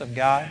kindness of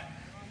God.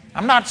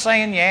 I'm not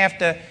saying you have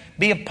to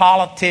be a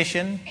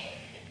politician.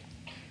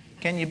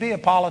 Can you be a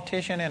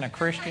politician and a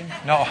Christian?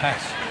 No,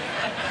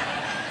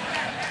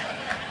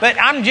 but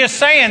I'm just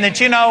saying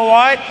that, you know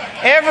what?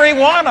 Every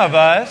one of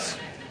us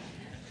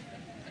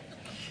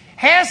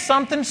has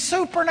something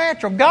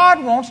supernatural.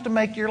 God wants to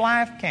make your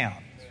life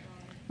count.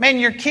 Man,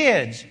 your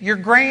kids, your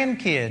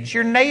grandkids,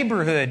 your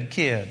neighborhood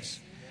kids,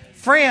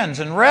 friends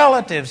and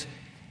relatives,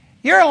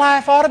 your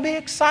life ought to be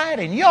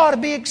exciting. You ought to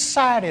be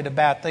excited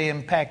about the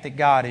impact that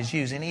God is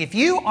using. If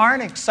you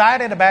aren't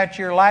excited about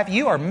your life,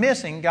 you are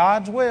missing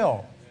God's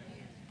will.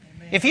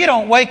 If you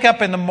don't wake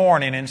up in the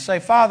morning and say,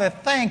 Father,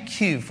 thank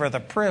you for the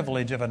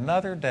privilege of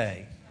another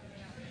day.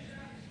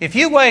 If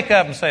you wake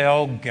up and say,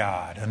 oh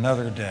God,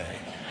 another day,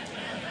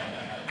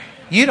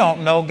 you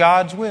don't know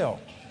God's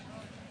will.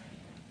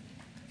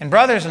 And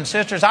brothers and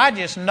sisters, I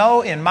just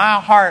know in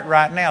my heart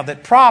right now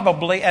that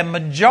probably a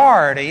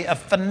majority of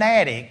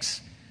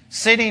fanatics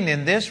sitting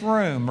in this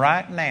room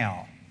right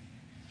now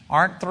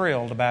aren't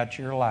thrilled about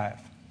your life.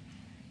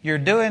 You're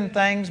doing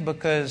things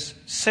because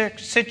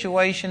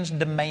situations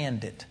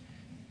demand it.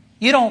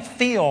 You don't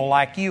feel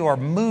like you are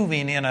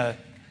moving in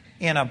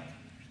a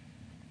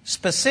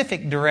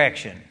specific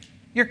direction.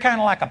 You're kind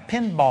of like a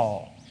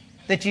pinball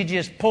that you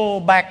just pull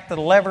back the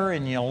lever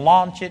and you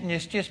launch it and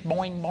it's just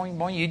boing, boing,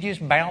 boing. You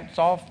just bounce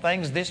off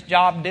things. This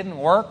job didn't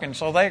work and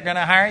so they're going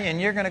to hire you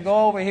and you're going to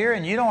go over here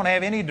and you don't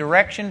have any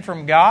direction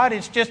from God.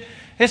 It's just,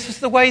 this is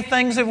the way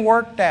things have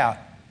worked out.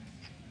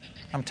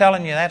 I'm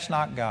telling you, that's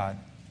not God.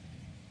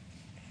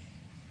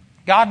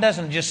 God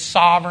doesn't just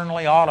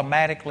sovereignly,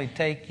 automatically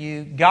take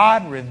you.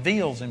 God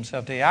reveals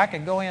Himself to you. I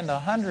could go into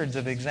hundreds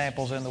of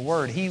examples in the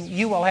Word.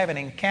 You will have an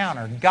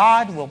encounter.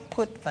 God will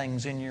put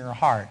things in your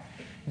heart.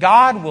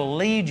 God will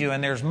lead you,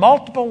 and there's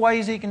multiple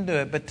ways He can do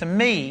it. But to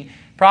me,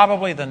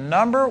 probably the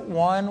number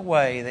one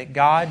way that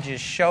God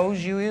just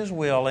shows you His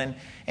will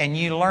and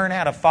you learn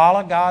how to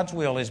follow God's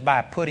will is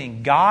by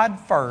putting God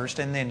first,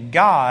 and then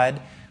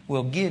God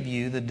will give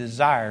you the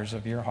desires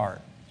of your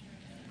heart.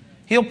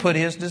 He'll put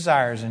His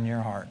desires in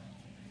your heart.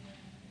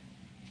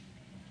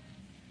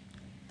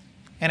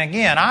 And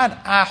again,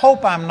 I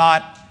hope I'm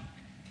not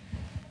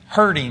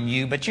hurting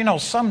you, but you know,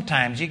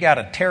 sometimes you got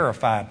to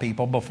terrify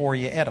people before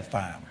you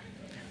edify them.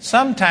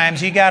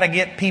 Sometimes you got to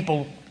get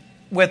people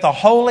with a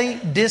holy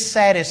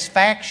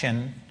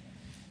dissatisfaction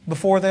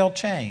before they'll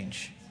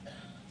change.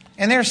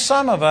 And there's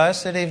some of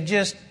us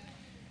that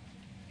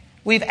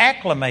we've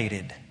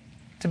acclimated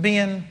to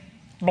being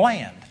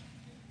bland,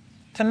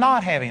 to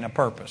not having a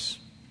purpose,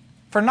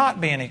 for not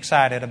being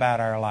excited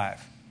about our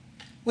life.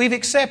 We've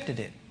accepted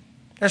it.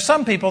 There's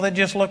some people that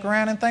just look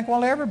around and think,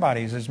 well,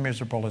 everybody's as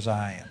miserable as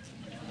I am.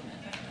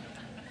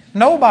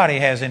 Nobody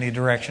has any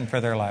direction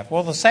for their life.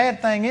 Well, the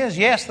sad thing is,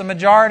 yes, the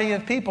majority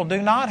of people do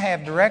not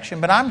have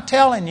direction, but I'm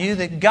telling you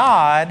that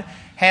God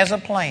has a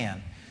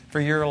plan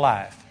for your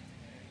life.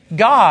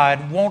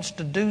 God wants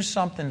to do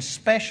something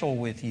special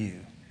with you.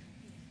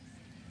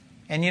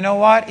 And you know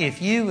what?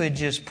 If you would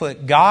just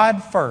put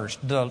God first,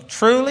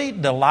 truly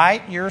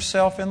delight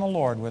yourself in the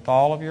Lord with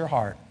all of your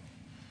heart,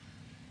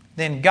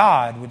 then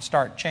God would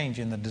start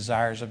changing the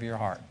desires of your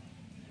heart.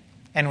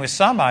 And with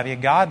some of you,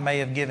 God may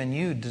have given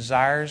you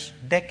desires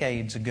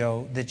decades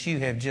ago that you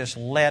have just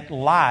let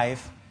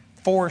life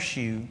force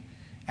you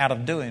out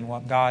of doing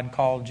what God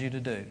called you to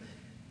do.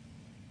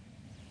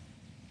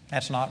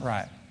 That's not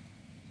right.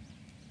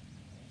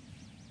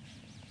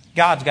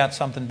 God's got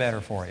something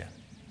better for you.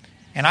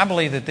 And I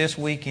believe that this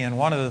weekend,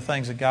 one of the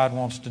things that God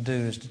wants to do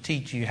is to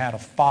teach you how to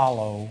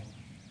follow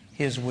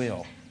His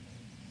will.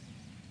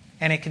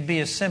 And it could be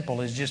as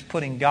simple as just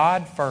putting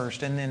God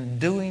first and then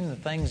doing the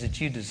things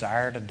that you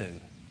desire to do.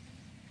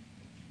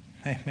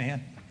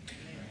 Amen.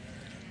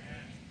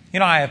 You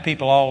know, I have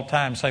people all the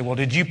time say, well,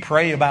 did you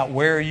pray about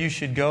where you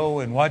should go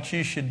and what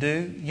you should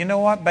do? You know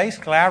what?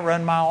 Basically, I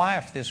run my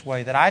life this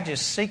way, that I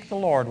just seek the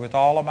Lord with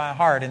all of my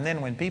heart. And then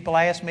when people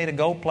ask me to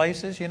go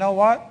places, you know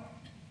what?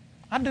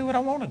 I do what I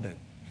want to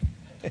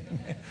do.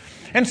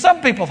 And some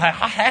people think,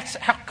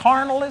 how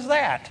carnal is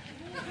that?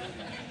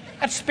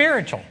 That's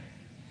spiritual.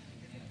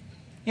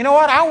 You know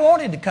what? I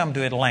wanted to come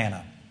to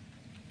Atlanta.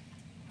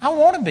 I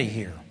want to be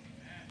here.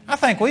 I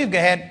think we've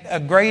had a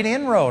great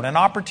inroad, an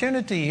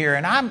opportunity here,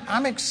 and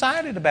I'm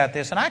excited about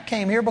this. And I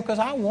came here because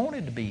I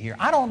wanted to be here.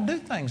 I don't do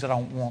things I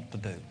don't want to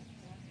do.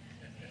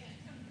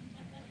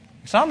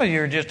 Some of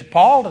you are just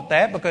appalled at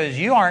that because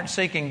you aren't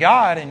seeking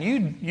God, and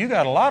you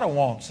got a lot of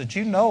wants that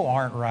you know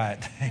aren't right.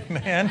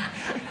 Amen.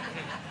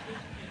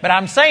 But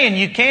I'm saying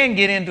you can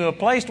get into a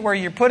place where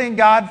you're putting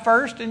God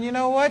first, and you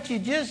know what? You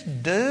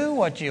just do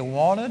what you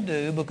want to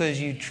do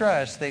because you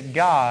trust that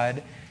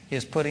God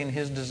is putting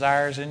His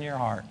desires in your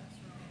heart.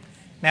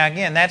 Now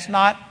again, that's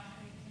not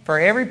for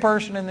every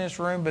person in this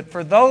room, but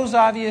for those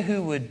of you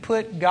who would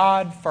put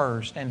God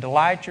first and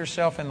delight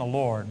yourself in the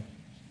Lord,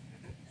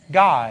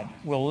 God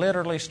will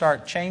literally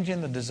start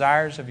changing the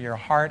desires of your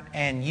heart,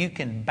 and you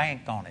can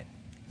bank on it.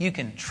 You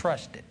can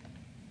trust it.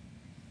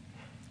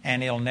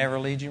 And He'll never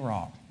lead you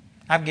wrong.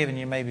 I've given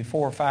you maybe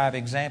 4 or 5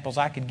 examples.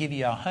 I could give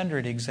you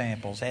 100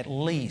 examples at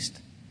least.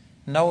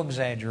 No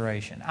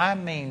exaggeration. I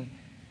mean,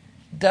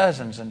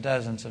 dozens and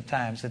dozens of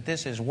times that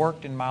this has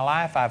worked in my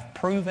life. I've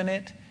proven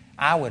it.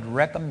 I would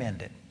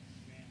recommend it.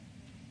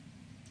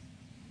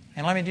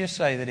 And let me just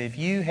say that if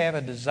you have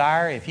a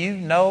desire, if you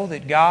know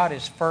that God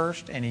is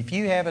first, and if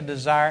you have a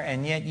desire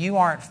and yet you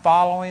aren't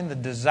following the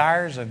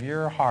desires of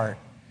your heart,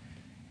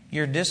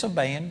 you're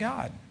disobeying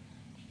God.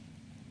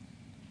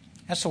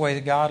 That's the way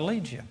that God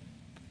leads you.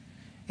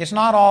 It's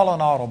not all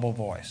an audible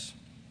voice.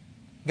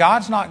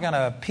 God's not going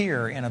to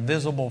appear in a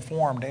visible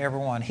form to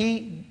everyone.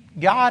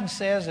 God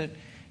says it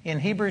in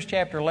Hebrews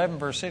chapter 11,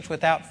 verse 6,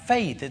 without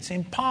faith it's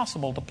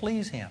impossible to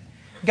please Him.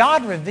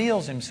 God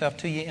reveals Himself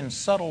to you in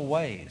subtle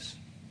ways.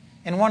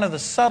 And one of the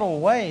subtle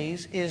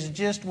ways is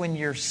just when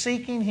you're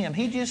seeking Him,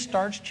 He just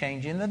starts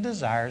changing the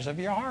desires of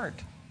your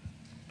heart.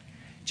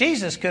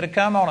 Jesus could have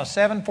come on a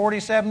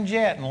 747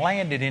 jet and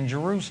landed in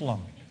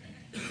Jerusalem.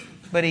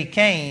 But He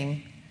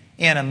came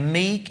in a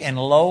meek and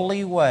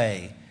lowly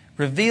way,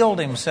 revealed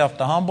Himself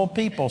to humble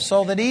people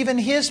so that even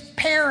His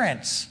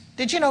parents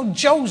Did you know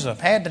Joseph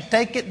had to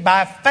take it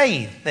by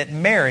faith that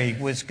Mary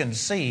was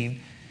conceived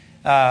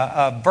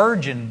a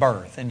virgin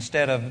birth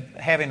instead of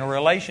having a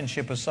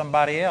relationship with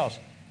somebody else?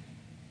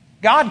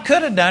 God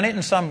could have done it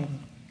in some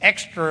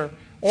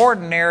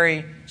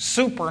extraordinary,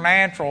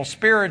 supernatural,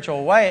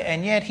 spiritual way,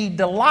 and yet He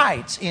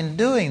delights in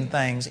doing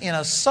things in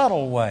a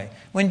subtle way.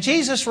 When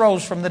Jesus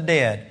rose from the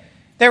dead,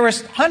 there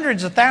was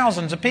hundreds of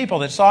thousands of people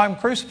that saw Him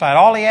crucified.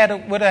 All He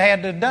would have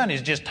had to have done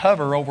is just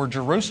hover over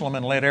Jerusalem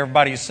and let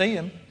everybody see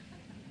Him.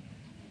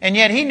 And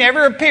yet He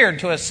never appeared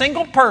to a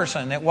single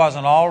person that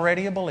wasn't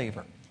already a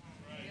believer.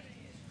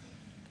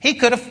 He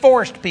could have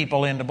forced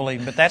people into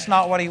believing, but that's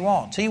not what He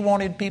wants. He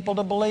wanted people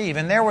to believe.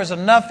 And there was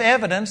enough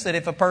evidence that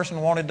if a person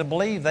wanted to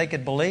believe, they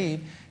could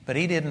believe, but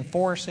He didn't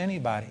force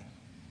anybody.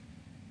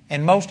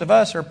 And most of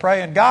us are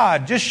praying,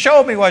 God, just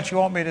show me what you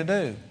want me to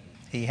do.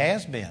 He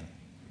has been,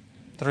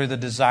 through the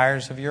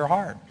desires of your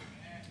heart.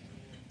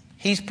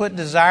 He's put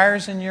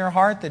desires in your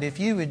heart that if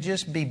you would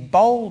just be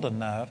bold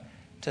enough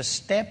to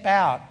step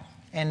out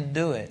and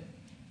do it,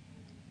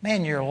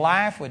 man, your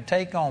life would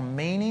take on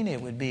meaning.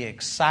 It would be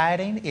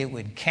exciting. It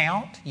would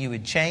count. You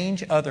would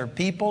change other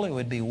people. It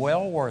would be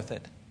well worth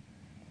it.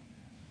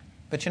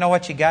 But you know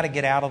what? You got to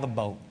get out of the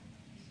boat.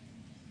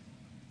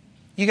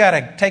 You got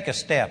to take a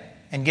step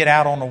and get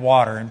out on the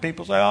water. And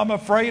people say, I'm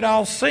afraid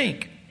I'll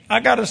sink. I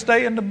got to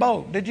stay in the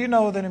boat. Did you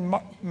know that in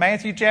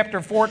Matthew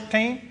chapter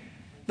 14,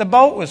 the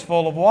boat was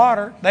full of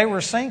water. They were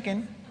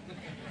sinking.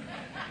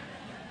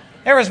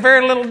 There was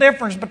very little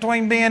difference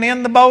between being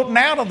in the boat and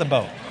out of the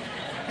boat.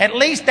 At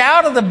least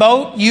out of the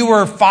boat, you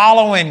were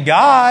following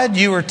God.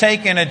 You were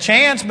taking a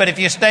chance. But if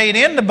you stayed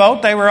in the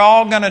boat, they were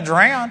all going to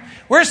drown.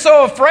 We're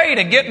so afraid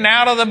of getting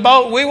out of the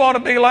boat. We want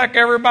to be like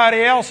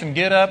everybody else and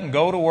get up and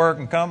go to work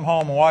and come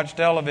home and watch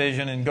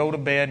television and go to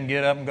bed and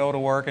get up and go to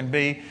work and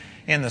be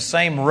in the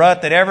same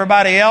rut that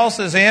everybody else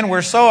is in.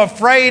 We're so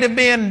afraid of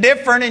being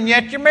different, and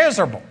yet you're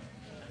miserable.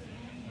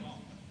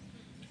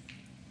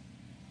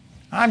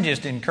 I'm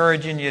just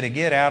encouraging you to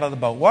get out of the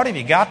boat. What have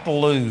you got to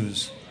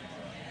lose?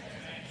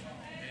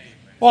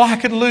 Well, I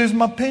could lose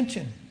my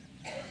pension.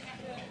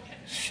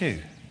 Shoot.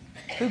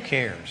 Who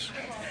cares?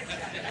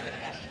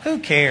 Who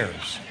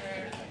cares?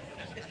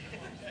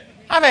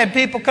 I've had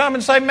people come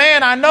and say,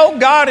 man, I know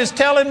God is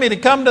telling me to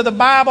come to the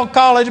Bible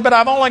college, but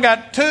I've only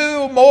got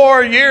 2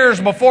 more years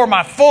before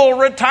my full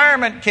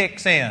retirement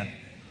kicks in.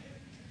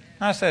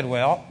 I said,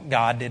 well,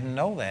 God didn't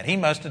know that. He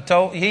must have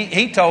told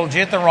He told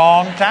you at the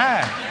wrong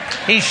time.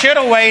 He should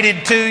have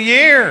waited 2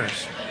 years.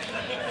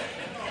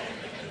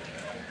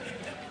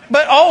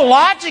 But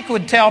logic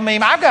would tell me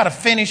I've got to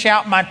finish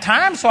out my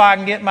time so I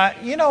can get my...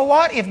 You know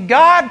what? If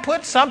God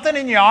puts something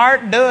in your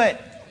heart, do it.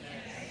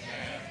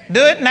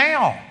 Do it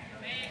now.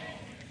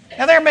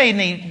 Now, there may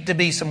need to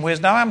be some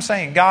wisdom. I'm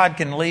saying God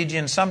can lead you,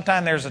 and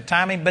sometimes there's a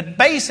timing. But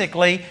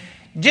basically,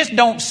 just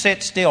don't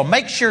sit still.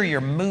 Make sure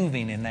you're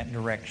moving in that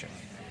direction.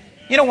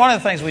 You know, one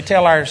of the things we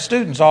tell our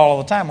students all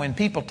the time when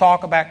people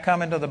talk about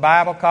coming to the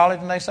Bible college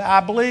and they say, I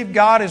believe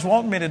God is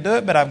wanting me to do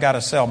it, but I've got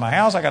to sell my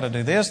house. I've got to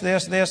do this,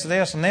 this, this,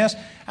 this, and this.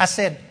 I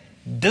said,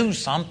 do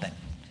something.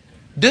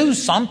 Do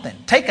something.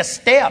 Take a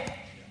step.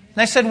 And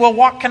they said, well,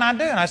 what can I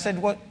do? And I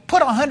said, well,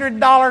 put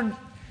 $100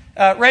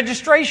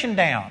 registration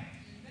down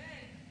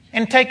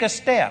and take a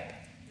step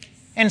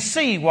and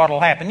see what will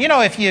happen. You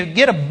know, if you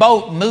get a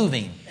boat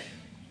moving,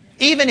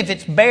 even if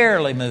it's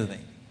barely moving,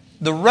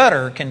 the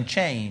rudder can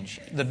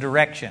change the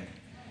direction.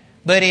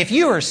 But if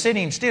you are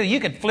sitting still, you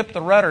could flip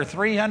the rudder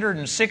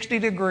 360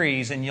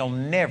 degrees and you'll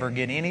never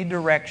get any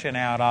direction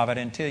out of it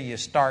until you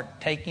start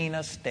taking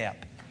a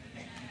step.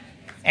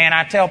 And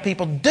I tell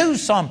people, do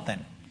something.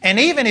 And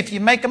even if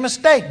you make a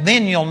mistake,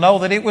 then you'll know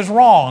that it was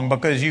wrong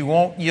because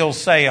you'll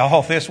say,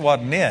 oh, this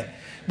wasn't it.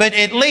 But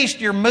at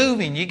least you're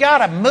moving. You got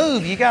to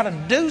move. You got to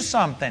do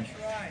something.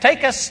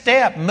 Take a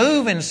step,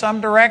 move in some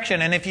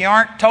direction. And if you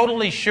aren't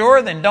totally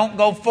sure, then don't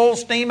go full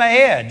steam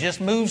ahead. Just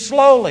move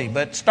slowly,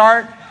 but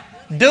start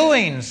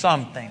doing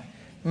something.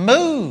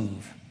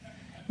 Move.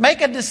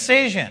 Make a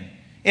decision.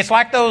 It's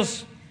like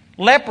those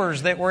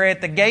lepers that were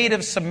at the gate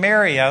of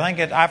Samaria.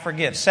 I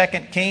forget, 2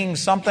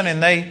 Kings something.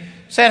 And they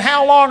said,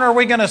 how long are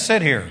we going to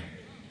sit here?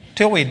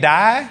 Till we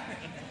die?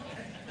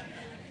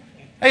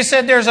 They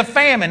said, there's a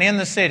famine in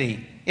the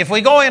city. If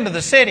we go into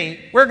the city,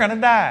 we're going to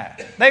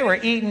die. They were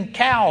eating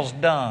cow's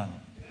dung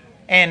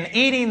and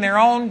eating their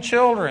own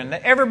children.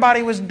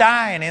 Everybody was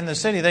dying in the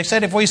city. They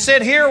said, if we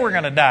sit here, we're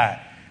going to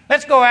die.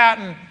 Let's go out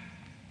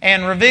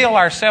and reveal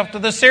ourselves to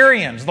the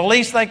Syrians.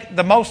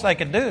 The most they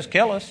could do is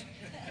kill us.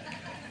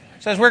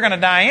 It says we're going to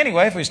die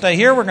anyway. If we stay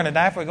here, we're going to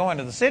die. If we go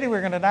into the city,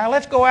 we're going to die.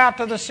 Let's go out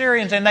to the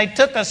Syrians. And they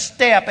took a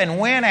step and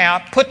went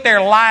out, put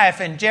their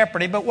life in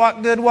jeopardy. But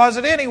what good was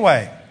it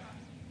anyway?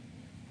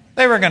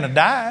 They were going to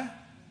die.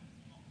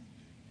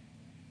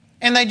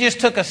 And they just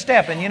took a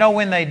step. And you know,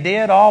 when they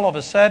did, all of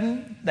a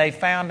sudden, they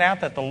found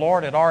out that the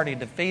Lord had already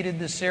defeated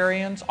the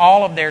Syrians.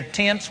 All of their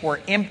tents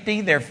were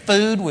empty. Their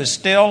food was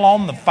still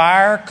on the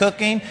fire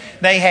cooking.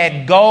 They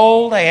had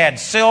gold. They had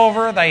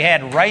silver. They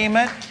had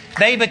raiment.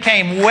 They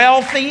became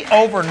wealthy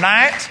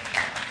overnight.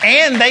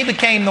 And they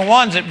became the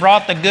ones that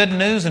brought the good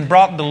news and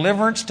brought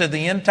deliverance to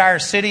the entire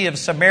city of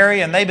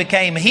Samaria, and they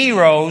became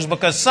heroes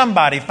because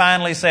somebody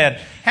finally said,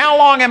 how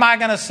long am I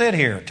going to sit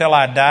here? Till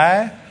I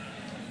die?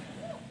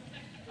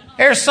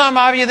 There's some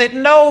of you that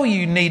know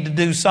you need to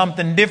do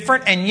something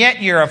different, and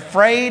yet you're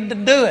afraid to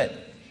do it.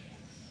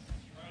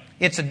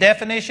 It's a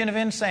definition of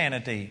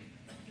insanity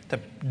to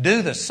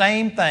do the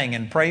same thing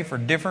and pray for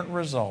different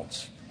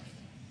results.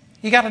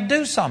 You got to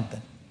do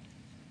something.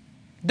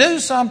 Do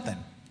something.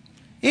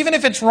 Even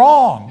if it's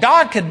wrong.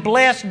 God could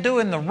bless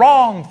doing the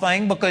wrong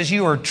thing because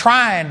you are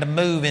trying to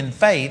move in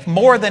faith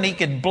more than He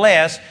could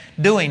bless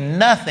doing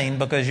nothing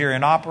because you're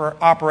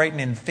operating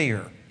in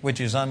fear,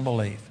 which is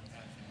unbelief.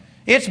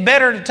 It's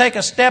better to take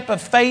a step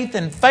of faith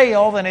and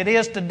fail than it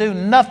is to do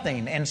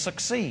nothing and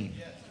succeed.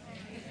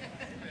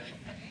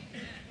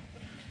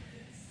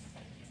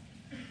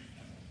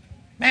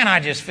 Man, I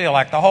just feel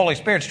like the Holy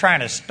Spirit's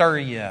trying to stir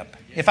you up.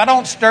 If I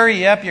don't stir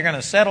you up, you're going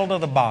to settle to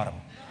the bottom.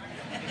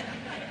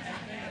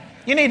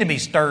 You need to be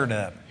stirred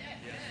up.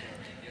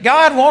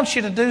 God wants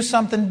you to do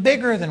something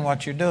bigger than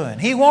what you're doing.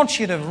 He wants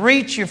you to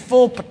reach your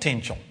full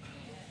potential.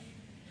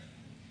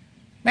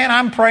 Man,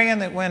 I'm praying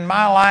that when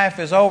my life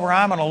is over,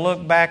 I'm going to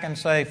look back and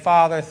say,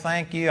 Father,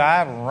 thank you.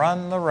 I've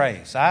run the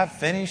race. I've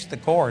finished the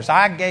course.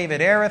 I gave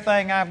it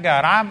everything I've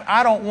got.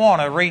 I don't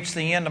want to reach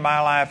the end of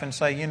my life and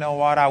say, you know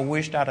what, I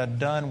wished I'd have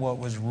done what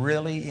was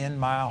really in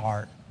my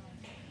heart.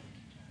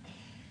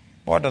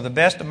 Boy, to the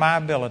best of my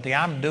ability,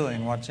 I'm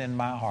doing what's in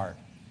my heart.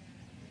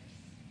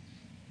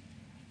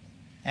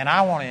 And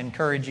I want to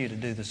encourage you to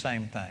do the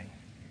same thing.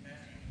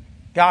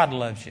 God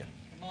loves you.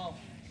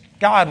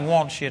 God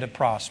wants you to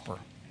prosper.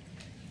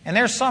 And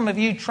there's some of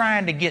you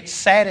trying to get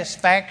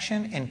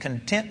satisfaction and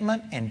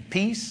contentment and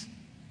peace.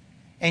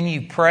 And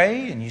you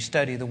pray and you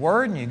study the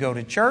Word and you go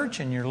to church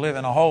and you're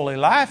living a holy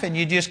life and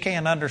you just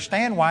can't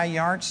understand why you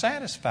aren't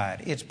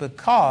satisfied. It's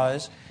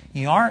because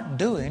you aren't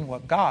doing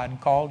what God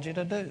called you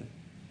to do.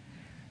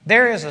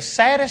 There is a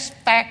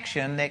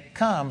satisfaction that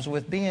comes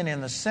with being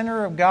in the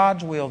center of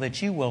God's will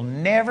that you will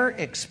never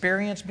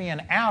experience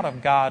being out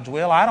of God's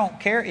will. I don't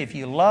care if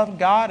you love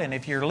God and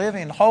if you're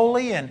living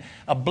holy and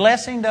a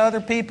blessing to other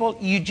people.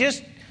 You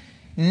just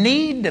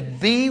need to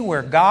be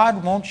where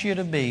God wants you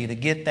to be to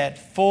get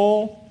that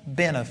full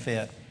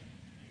benefit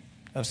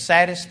of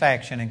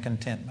satisfaction and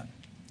contentment.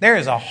 There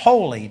is a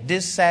holy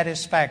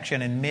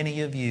dissatisfaction in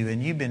many of you,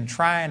 and you've been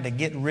trying to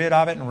get rid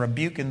of it and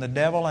rebuking the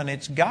devil, and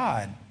it's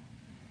God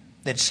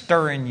that's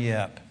stirring you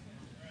up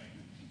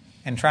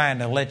and trying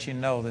to let you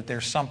know that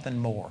there's something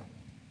more.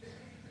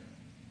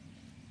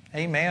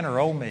 Amen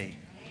or oh me?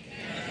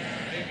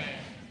 Amen.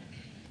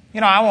 You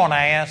know, I want to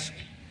ask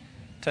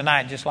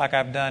tonight, just like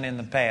I've done in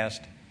the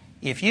past,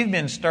 if you've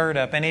been stirred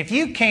up, and if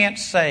you can't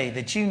say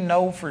that you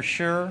know for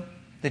sure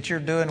that you're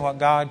doing what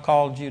God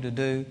called you to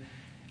do,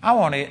 I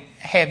want to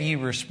have you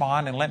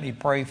respond and let me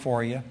pray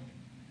for you.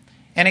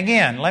 And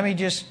again, let me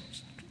just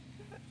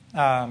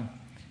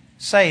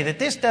say that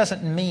this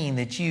doesn't mean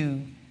that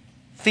you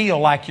feel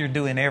like you're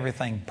doing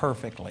everything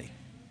perfectly.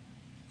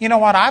 You know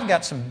what? I've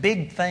got some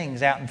big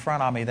things out in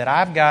front of me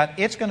that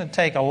it's going to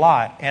take a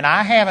lot, and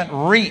I haven't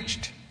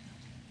reached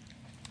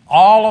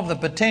all of the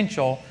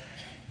potential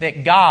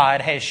that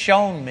God has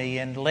shown me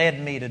and led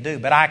me to do.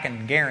 But I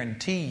can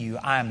guarantee you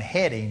I'm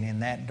heading in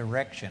that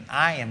direction.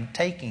 I am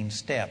taking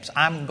steps.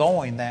 I'm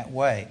going that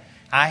way.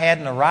 I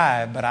hadn't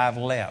arrived, but I've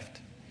left.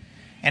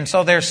 And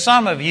so there's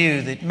some of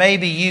you that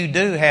maybe you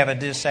do have a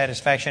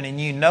dissatisfaction and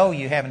you know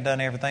you haven't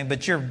done everything,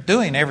 but you're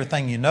doing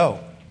everything you know.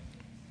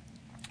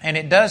 And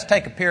it does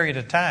take a period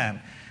of time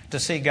to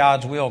see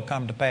God's will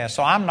come to pass.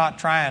 So I'm not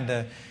trying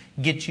to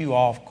get you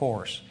off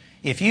course.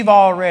 If you've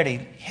already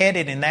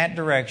headed in that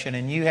direction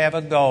and you have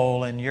a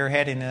goal and you're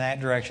heading in that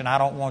direction, I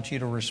don't want you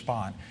to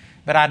respond.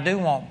 But I do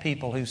want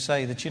people who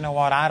say that, you know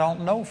what, I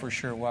don't know for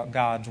sure what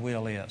God's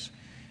will is.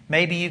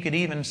 Maybe you could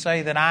even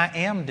say that I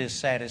am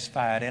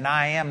dissatisfied and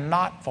I am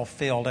not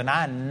fulfilled, and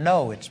I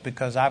know it's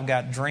because I've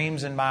got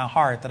dreams in my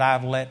heart that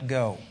I've let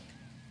go.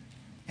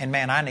 And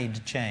man, I need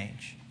to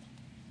change.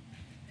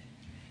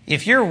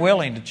 If you're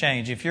willing to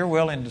change, if you're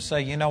willing to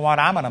say, you know what,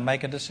 I'm going to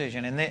make a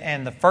decision.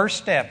 And the first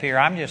step here,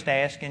 I'm just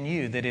asking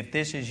you that if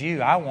this is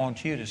you, I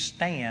want you to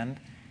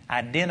stand,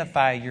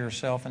 identify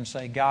yourself and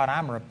say, God,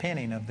 I'm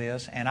repenting of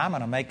this, and I'm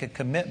going to make a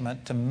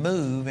commitment to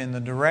move in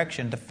the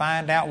direction to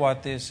find out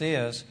what this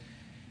is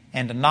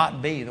and to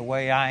not be the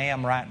way I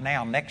am right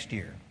now next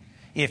year.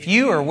 If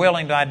you are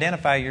willing to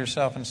identify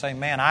yourself and say,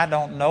 man, I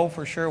don't know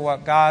for sure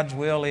what God's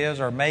will is,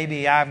 or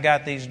maybe I've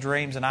got these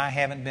dreams and I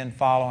haven't been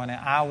following it,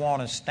 I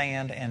want to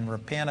stand and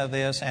repent of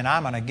this and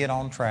I'm going to get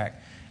on track.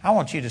 I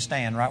want you to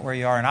stand right where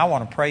you are, and I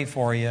want to pray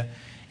for you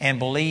and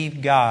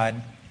believe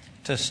God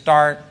to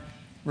start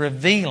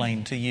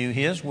revealing to you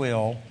His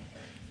will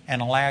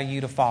and allow you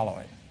to follow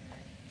it.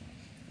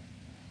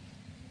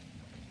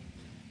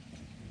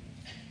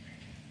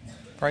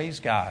 Praise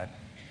God.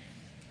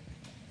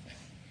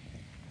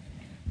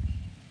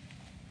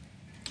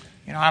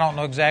 You know, I don't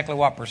know exactly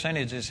what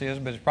percentage this is,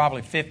 but it's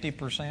probably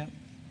 50%,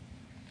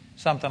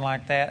 something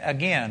like that.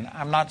 Again,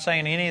 I'm not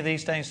saying any of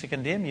these things to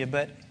condemn you,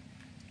 but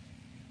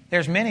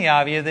there's many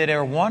of you that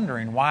are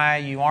wondering why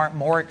you aren't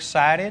more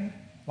excited,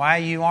 why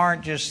you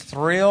aren't just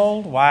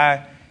thrilled,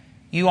 why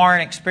you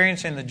aren't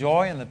experiencing the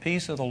joy and the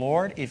peace of the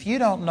Lord. If you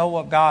don't know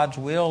what God's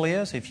will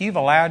is, if you've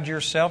allowed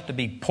yourself to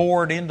be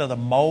poured into the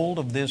mold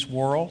of this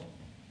world,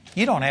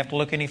 you don't have to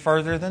look any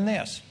further than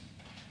this.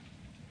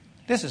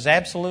 This is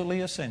absolutely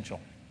essential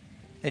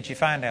that you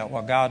find out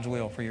what God's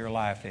will for your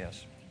life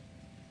is.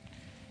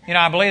 You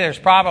know, I believe there's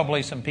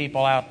probably some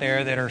people out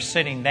there that are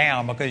sitting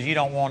down because you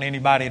don't want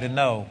anybody to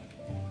know.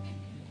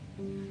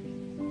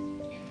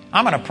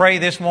 I'm going to pray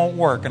this won't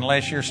work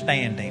unless you're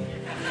standing.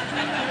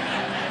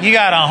 You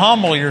got to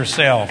humble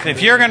yourself.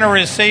 If you're going to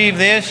receive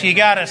this, you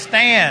got to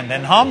stand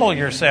and humble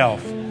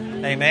yourself.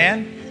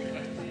 Amen.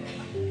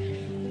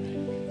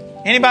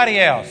 Anybody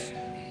else?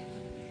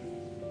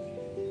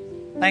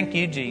 Thank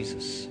you,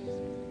 Jesus.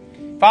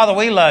 Father,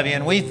 we love you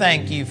and we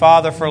thank you,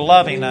 Father, for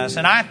loving us.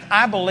 And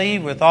I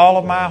believe with all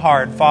of my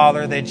heart,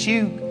 Father, that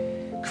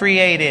you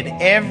created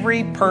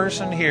every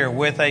person here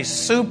with a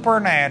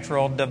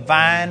supernatural,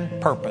 divine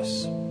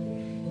purpose.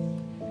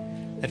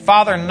 That,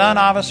 Father, none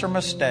of us are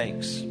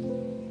mistakes.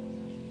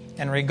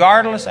 And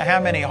regardless of how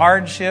many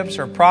hardships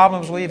or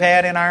problems we've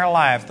had in our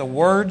life, the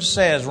Word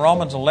says,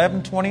 Romans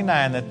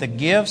 11:29, that the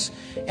gifts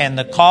and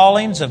the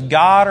callings of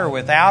God are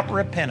without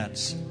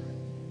repentance.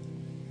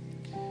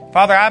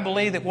 Father, I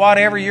believe that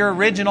whatever your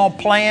original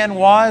plan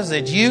was,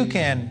 that you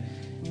can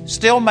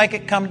still make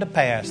it come to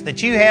pass,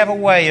 that you have a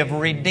way of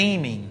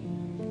redeeming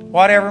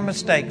whatever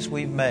mistakes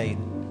we've made.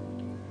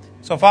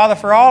 So, Father,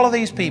 for all of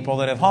these people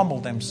that have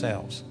humbled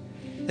themselves,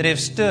 that have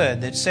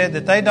stood, that said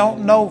that they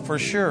don't know for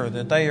sure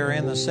that they are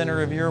in the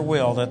center of your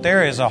will, that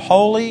there is a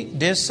holy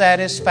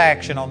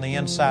dissatisfaction on the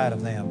inside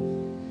of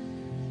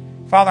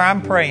them. Father,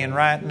 I'm praying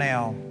right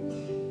now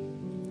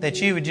that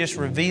you would just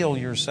reveal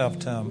yourself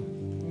to them.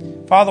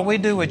 Father, we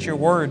do what your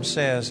word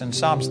says in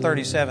Psalms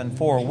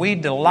 37:4. We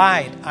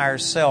delight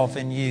ourselves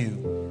in you.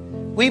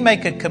 We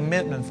make a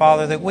commitment,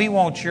 Father, that we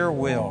want your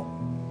will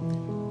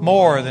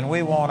more than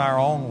we want our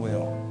own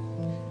will.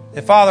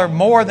 That, Father,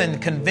 more than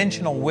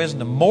conventional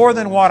wisdom, more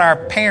than what our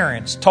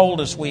parents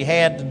told us we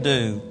had to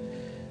do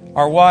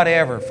or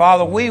whatever.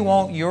 Father, we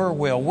want your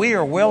will. We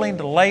are willing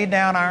to lay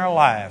down our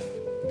life.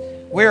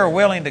 We are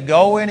willing to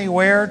go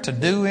anywhere, to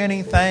do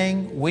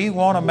anything. We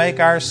want to make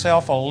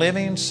ourselves a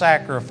living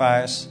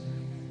sacrifice.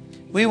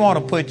 We want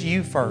to put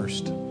you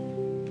first.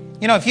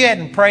 You know, if you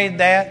hadn't prayed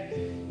that,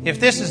 if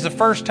this is the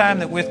first time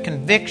that with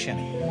conviction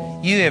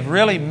you have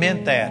really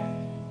meant that,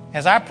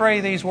 as I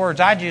pray these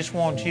words, I just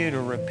want you to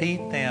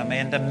repeat them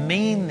and to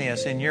mean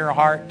this in your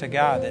heart to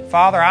God. That,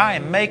 Father, I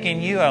am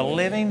making you a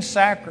living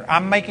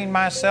I'm making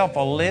myself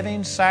a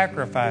living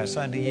sacrifice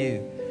unto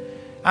you.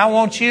 I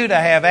want you to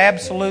have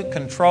absolute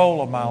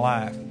control of my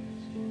life.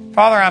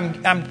 Father,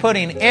 I'm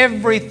putting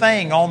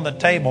everything on the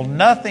table,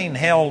 nothing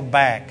held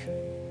back.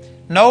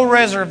 No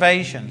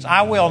reservations.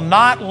 I will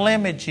not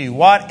limit you.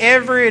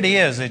 Whatever it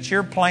is that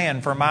your plan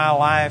for my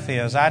life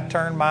is, I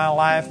turn my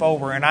life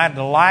over and I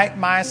delight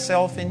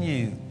myself in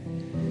you.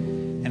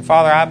 And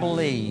Father, I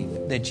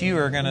believe that you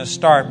are going to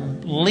start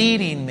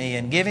leading me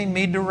and giving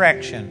me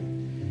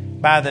direction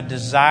by the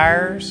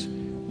desires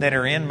that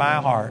are in my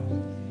heart.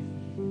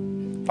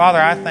 Father,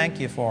 I thank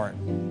you for it.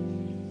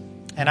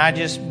 And I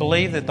just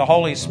believe that the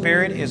Holy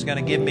Spirit is going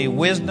to give me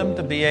wisdom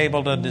to be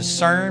able to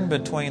discern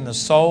between the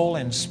soul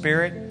and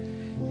spirit,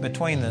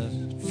 between the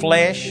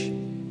flesh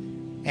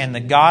and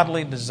the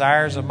godly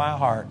desires of my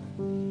heart.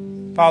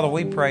 Father,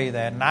 we pray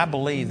that, and I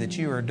believe that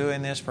you are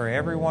doing this for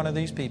every one of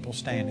these people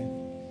standing.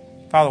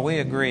 Father, we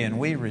agree and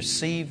we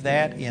receive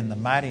that in the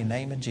mighty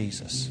name of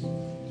Jesus.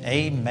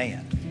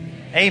 Amen.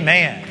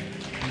 Amen.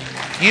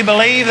 You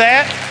believe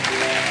that?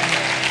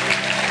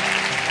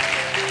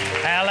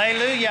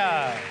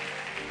 Hallelujah.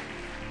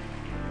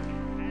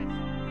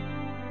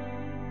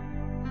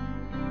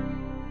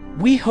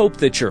 We hope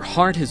that your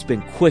heart has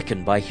been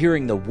quickened by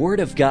hearing the Word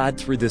of God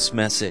through this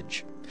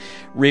message.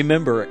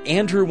 Remember,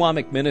 Andrew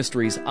Wommack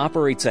Ministries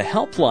operates a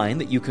helpline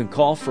that you can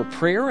call for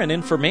prayer and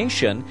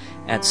information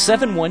at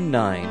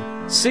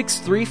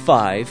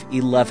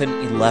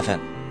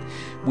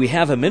 719-635-1111. We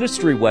have a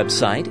ministry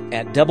website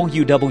at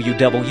www.awmi.net,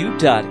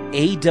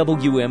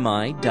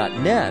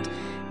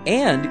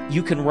 and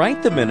you can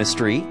write the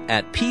ministry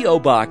at P.O.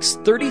 Box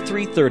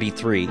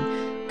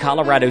 3333,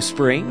 Colorado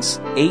Springs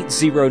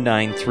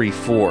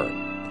 80934.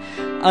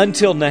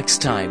 Until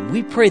next time,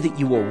 we pray that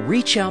you will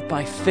reach out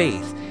by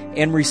faith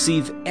and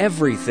receive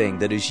everything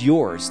that is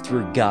yours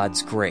through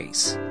God's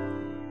grace.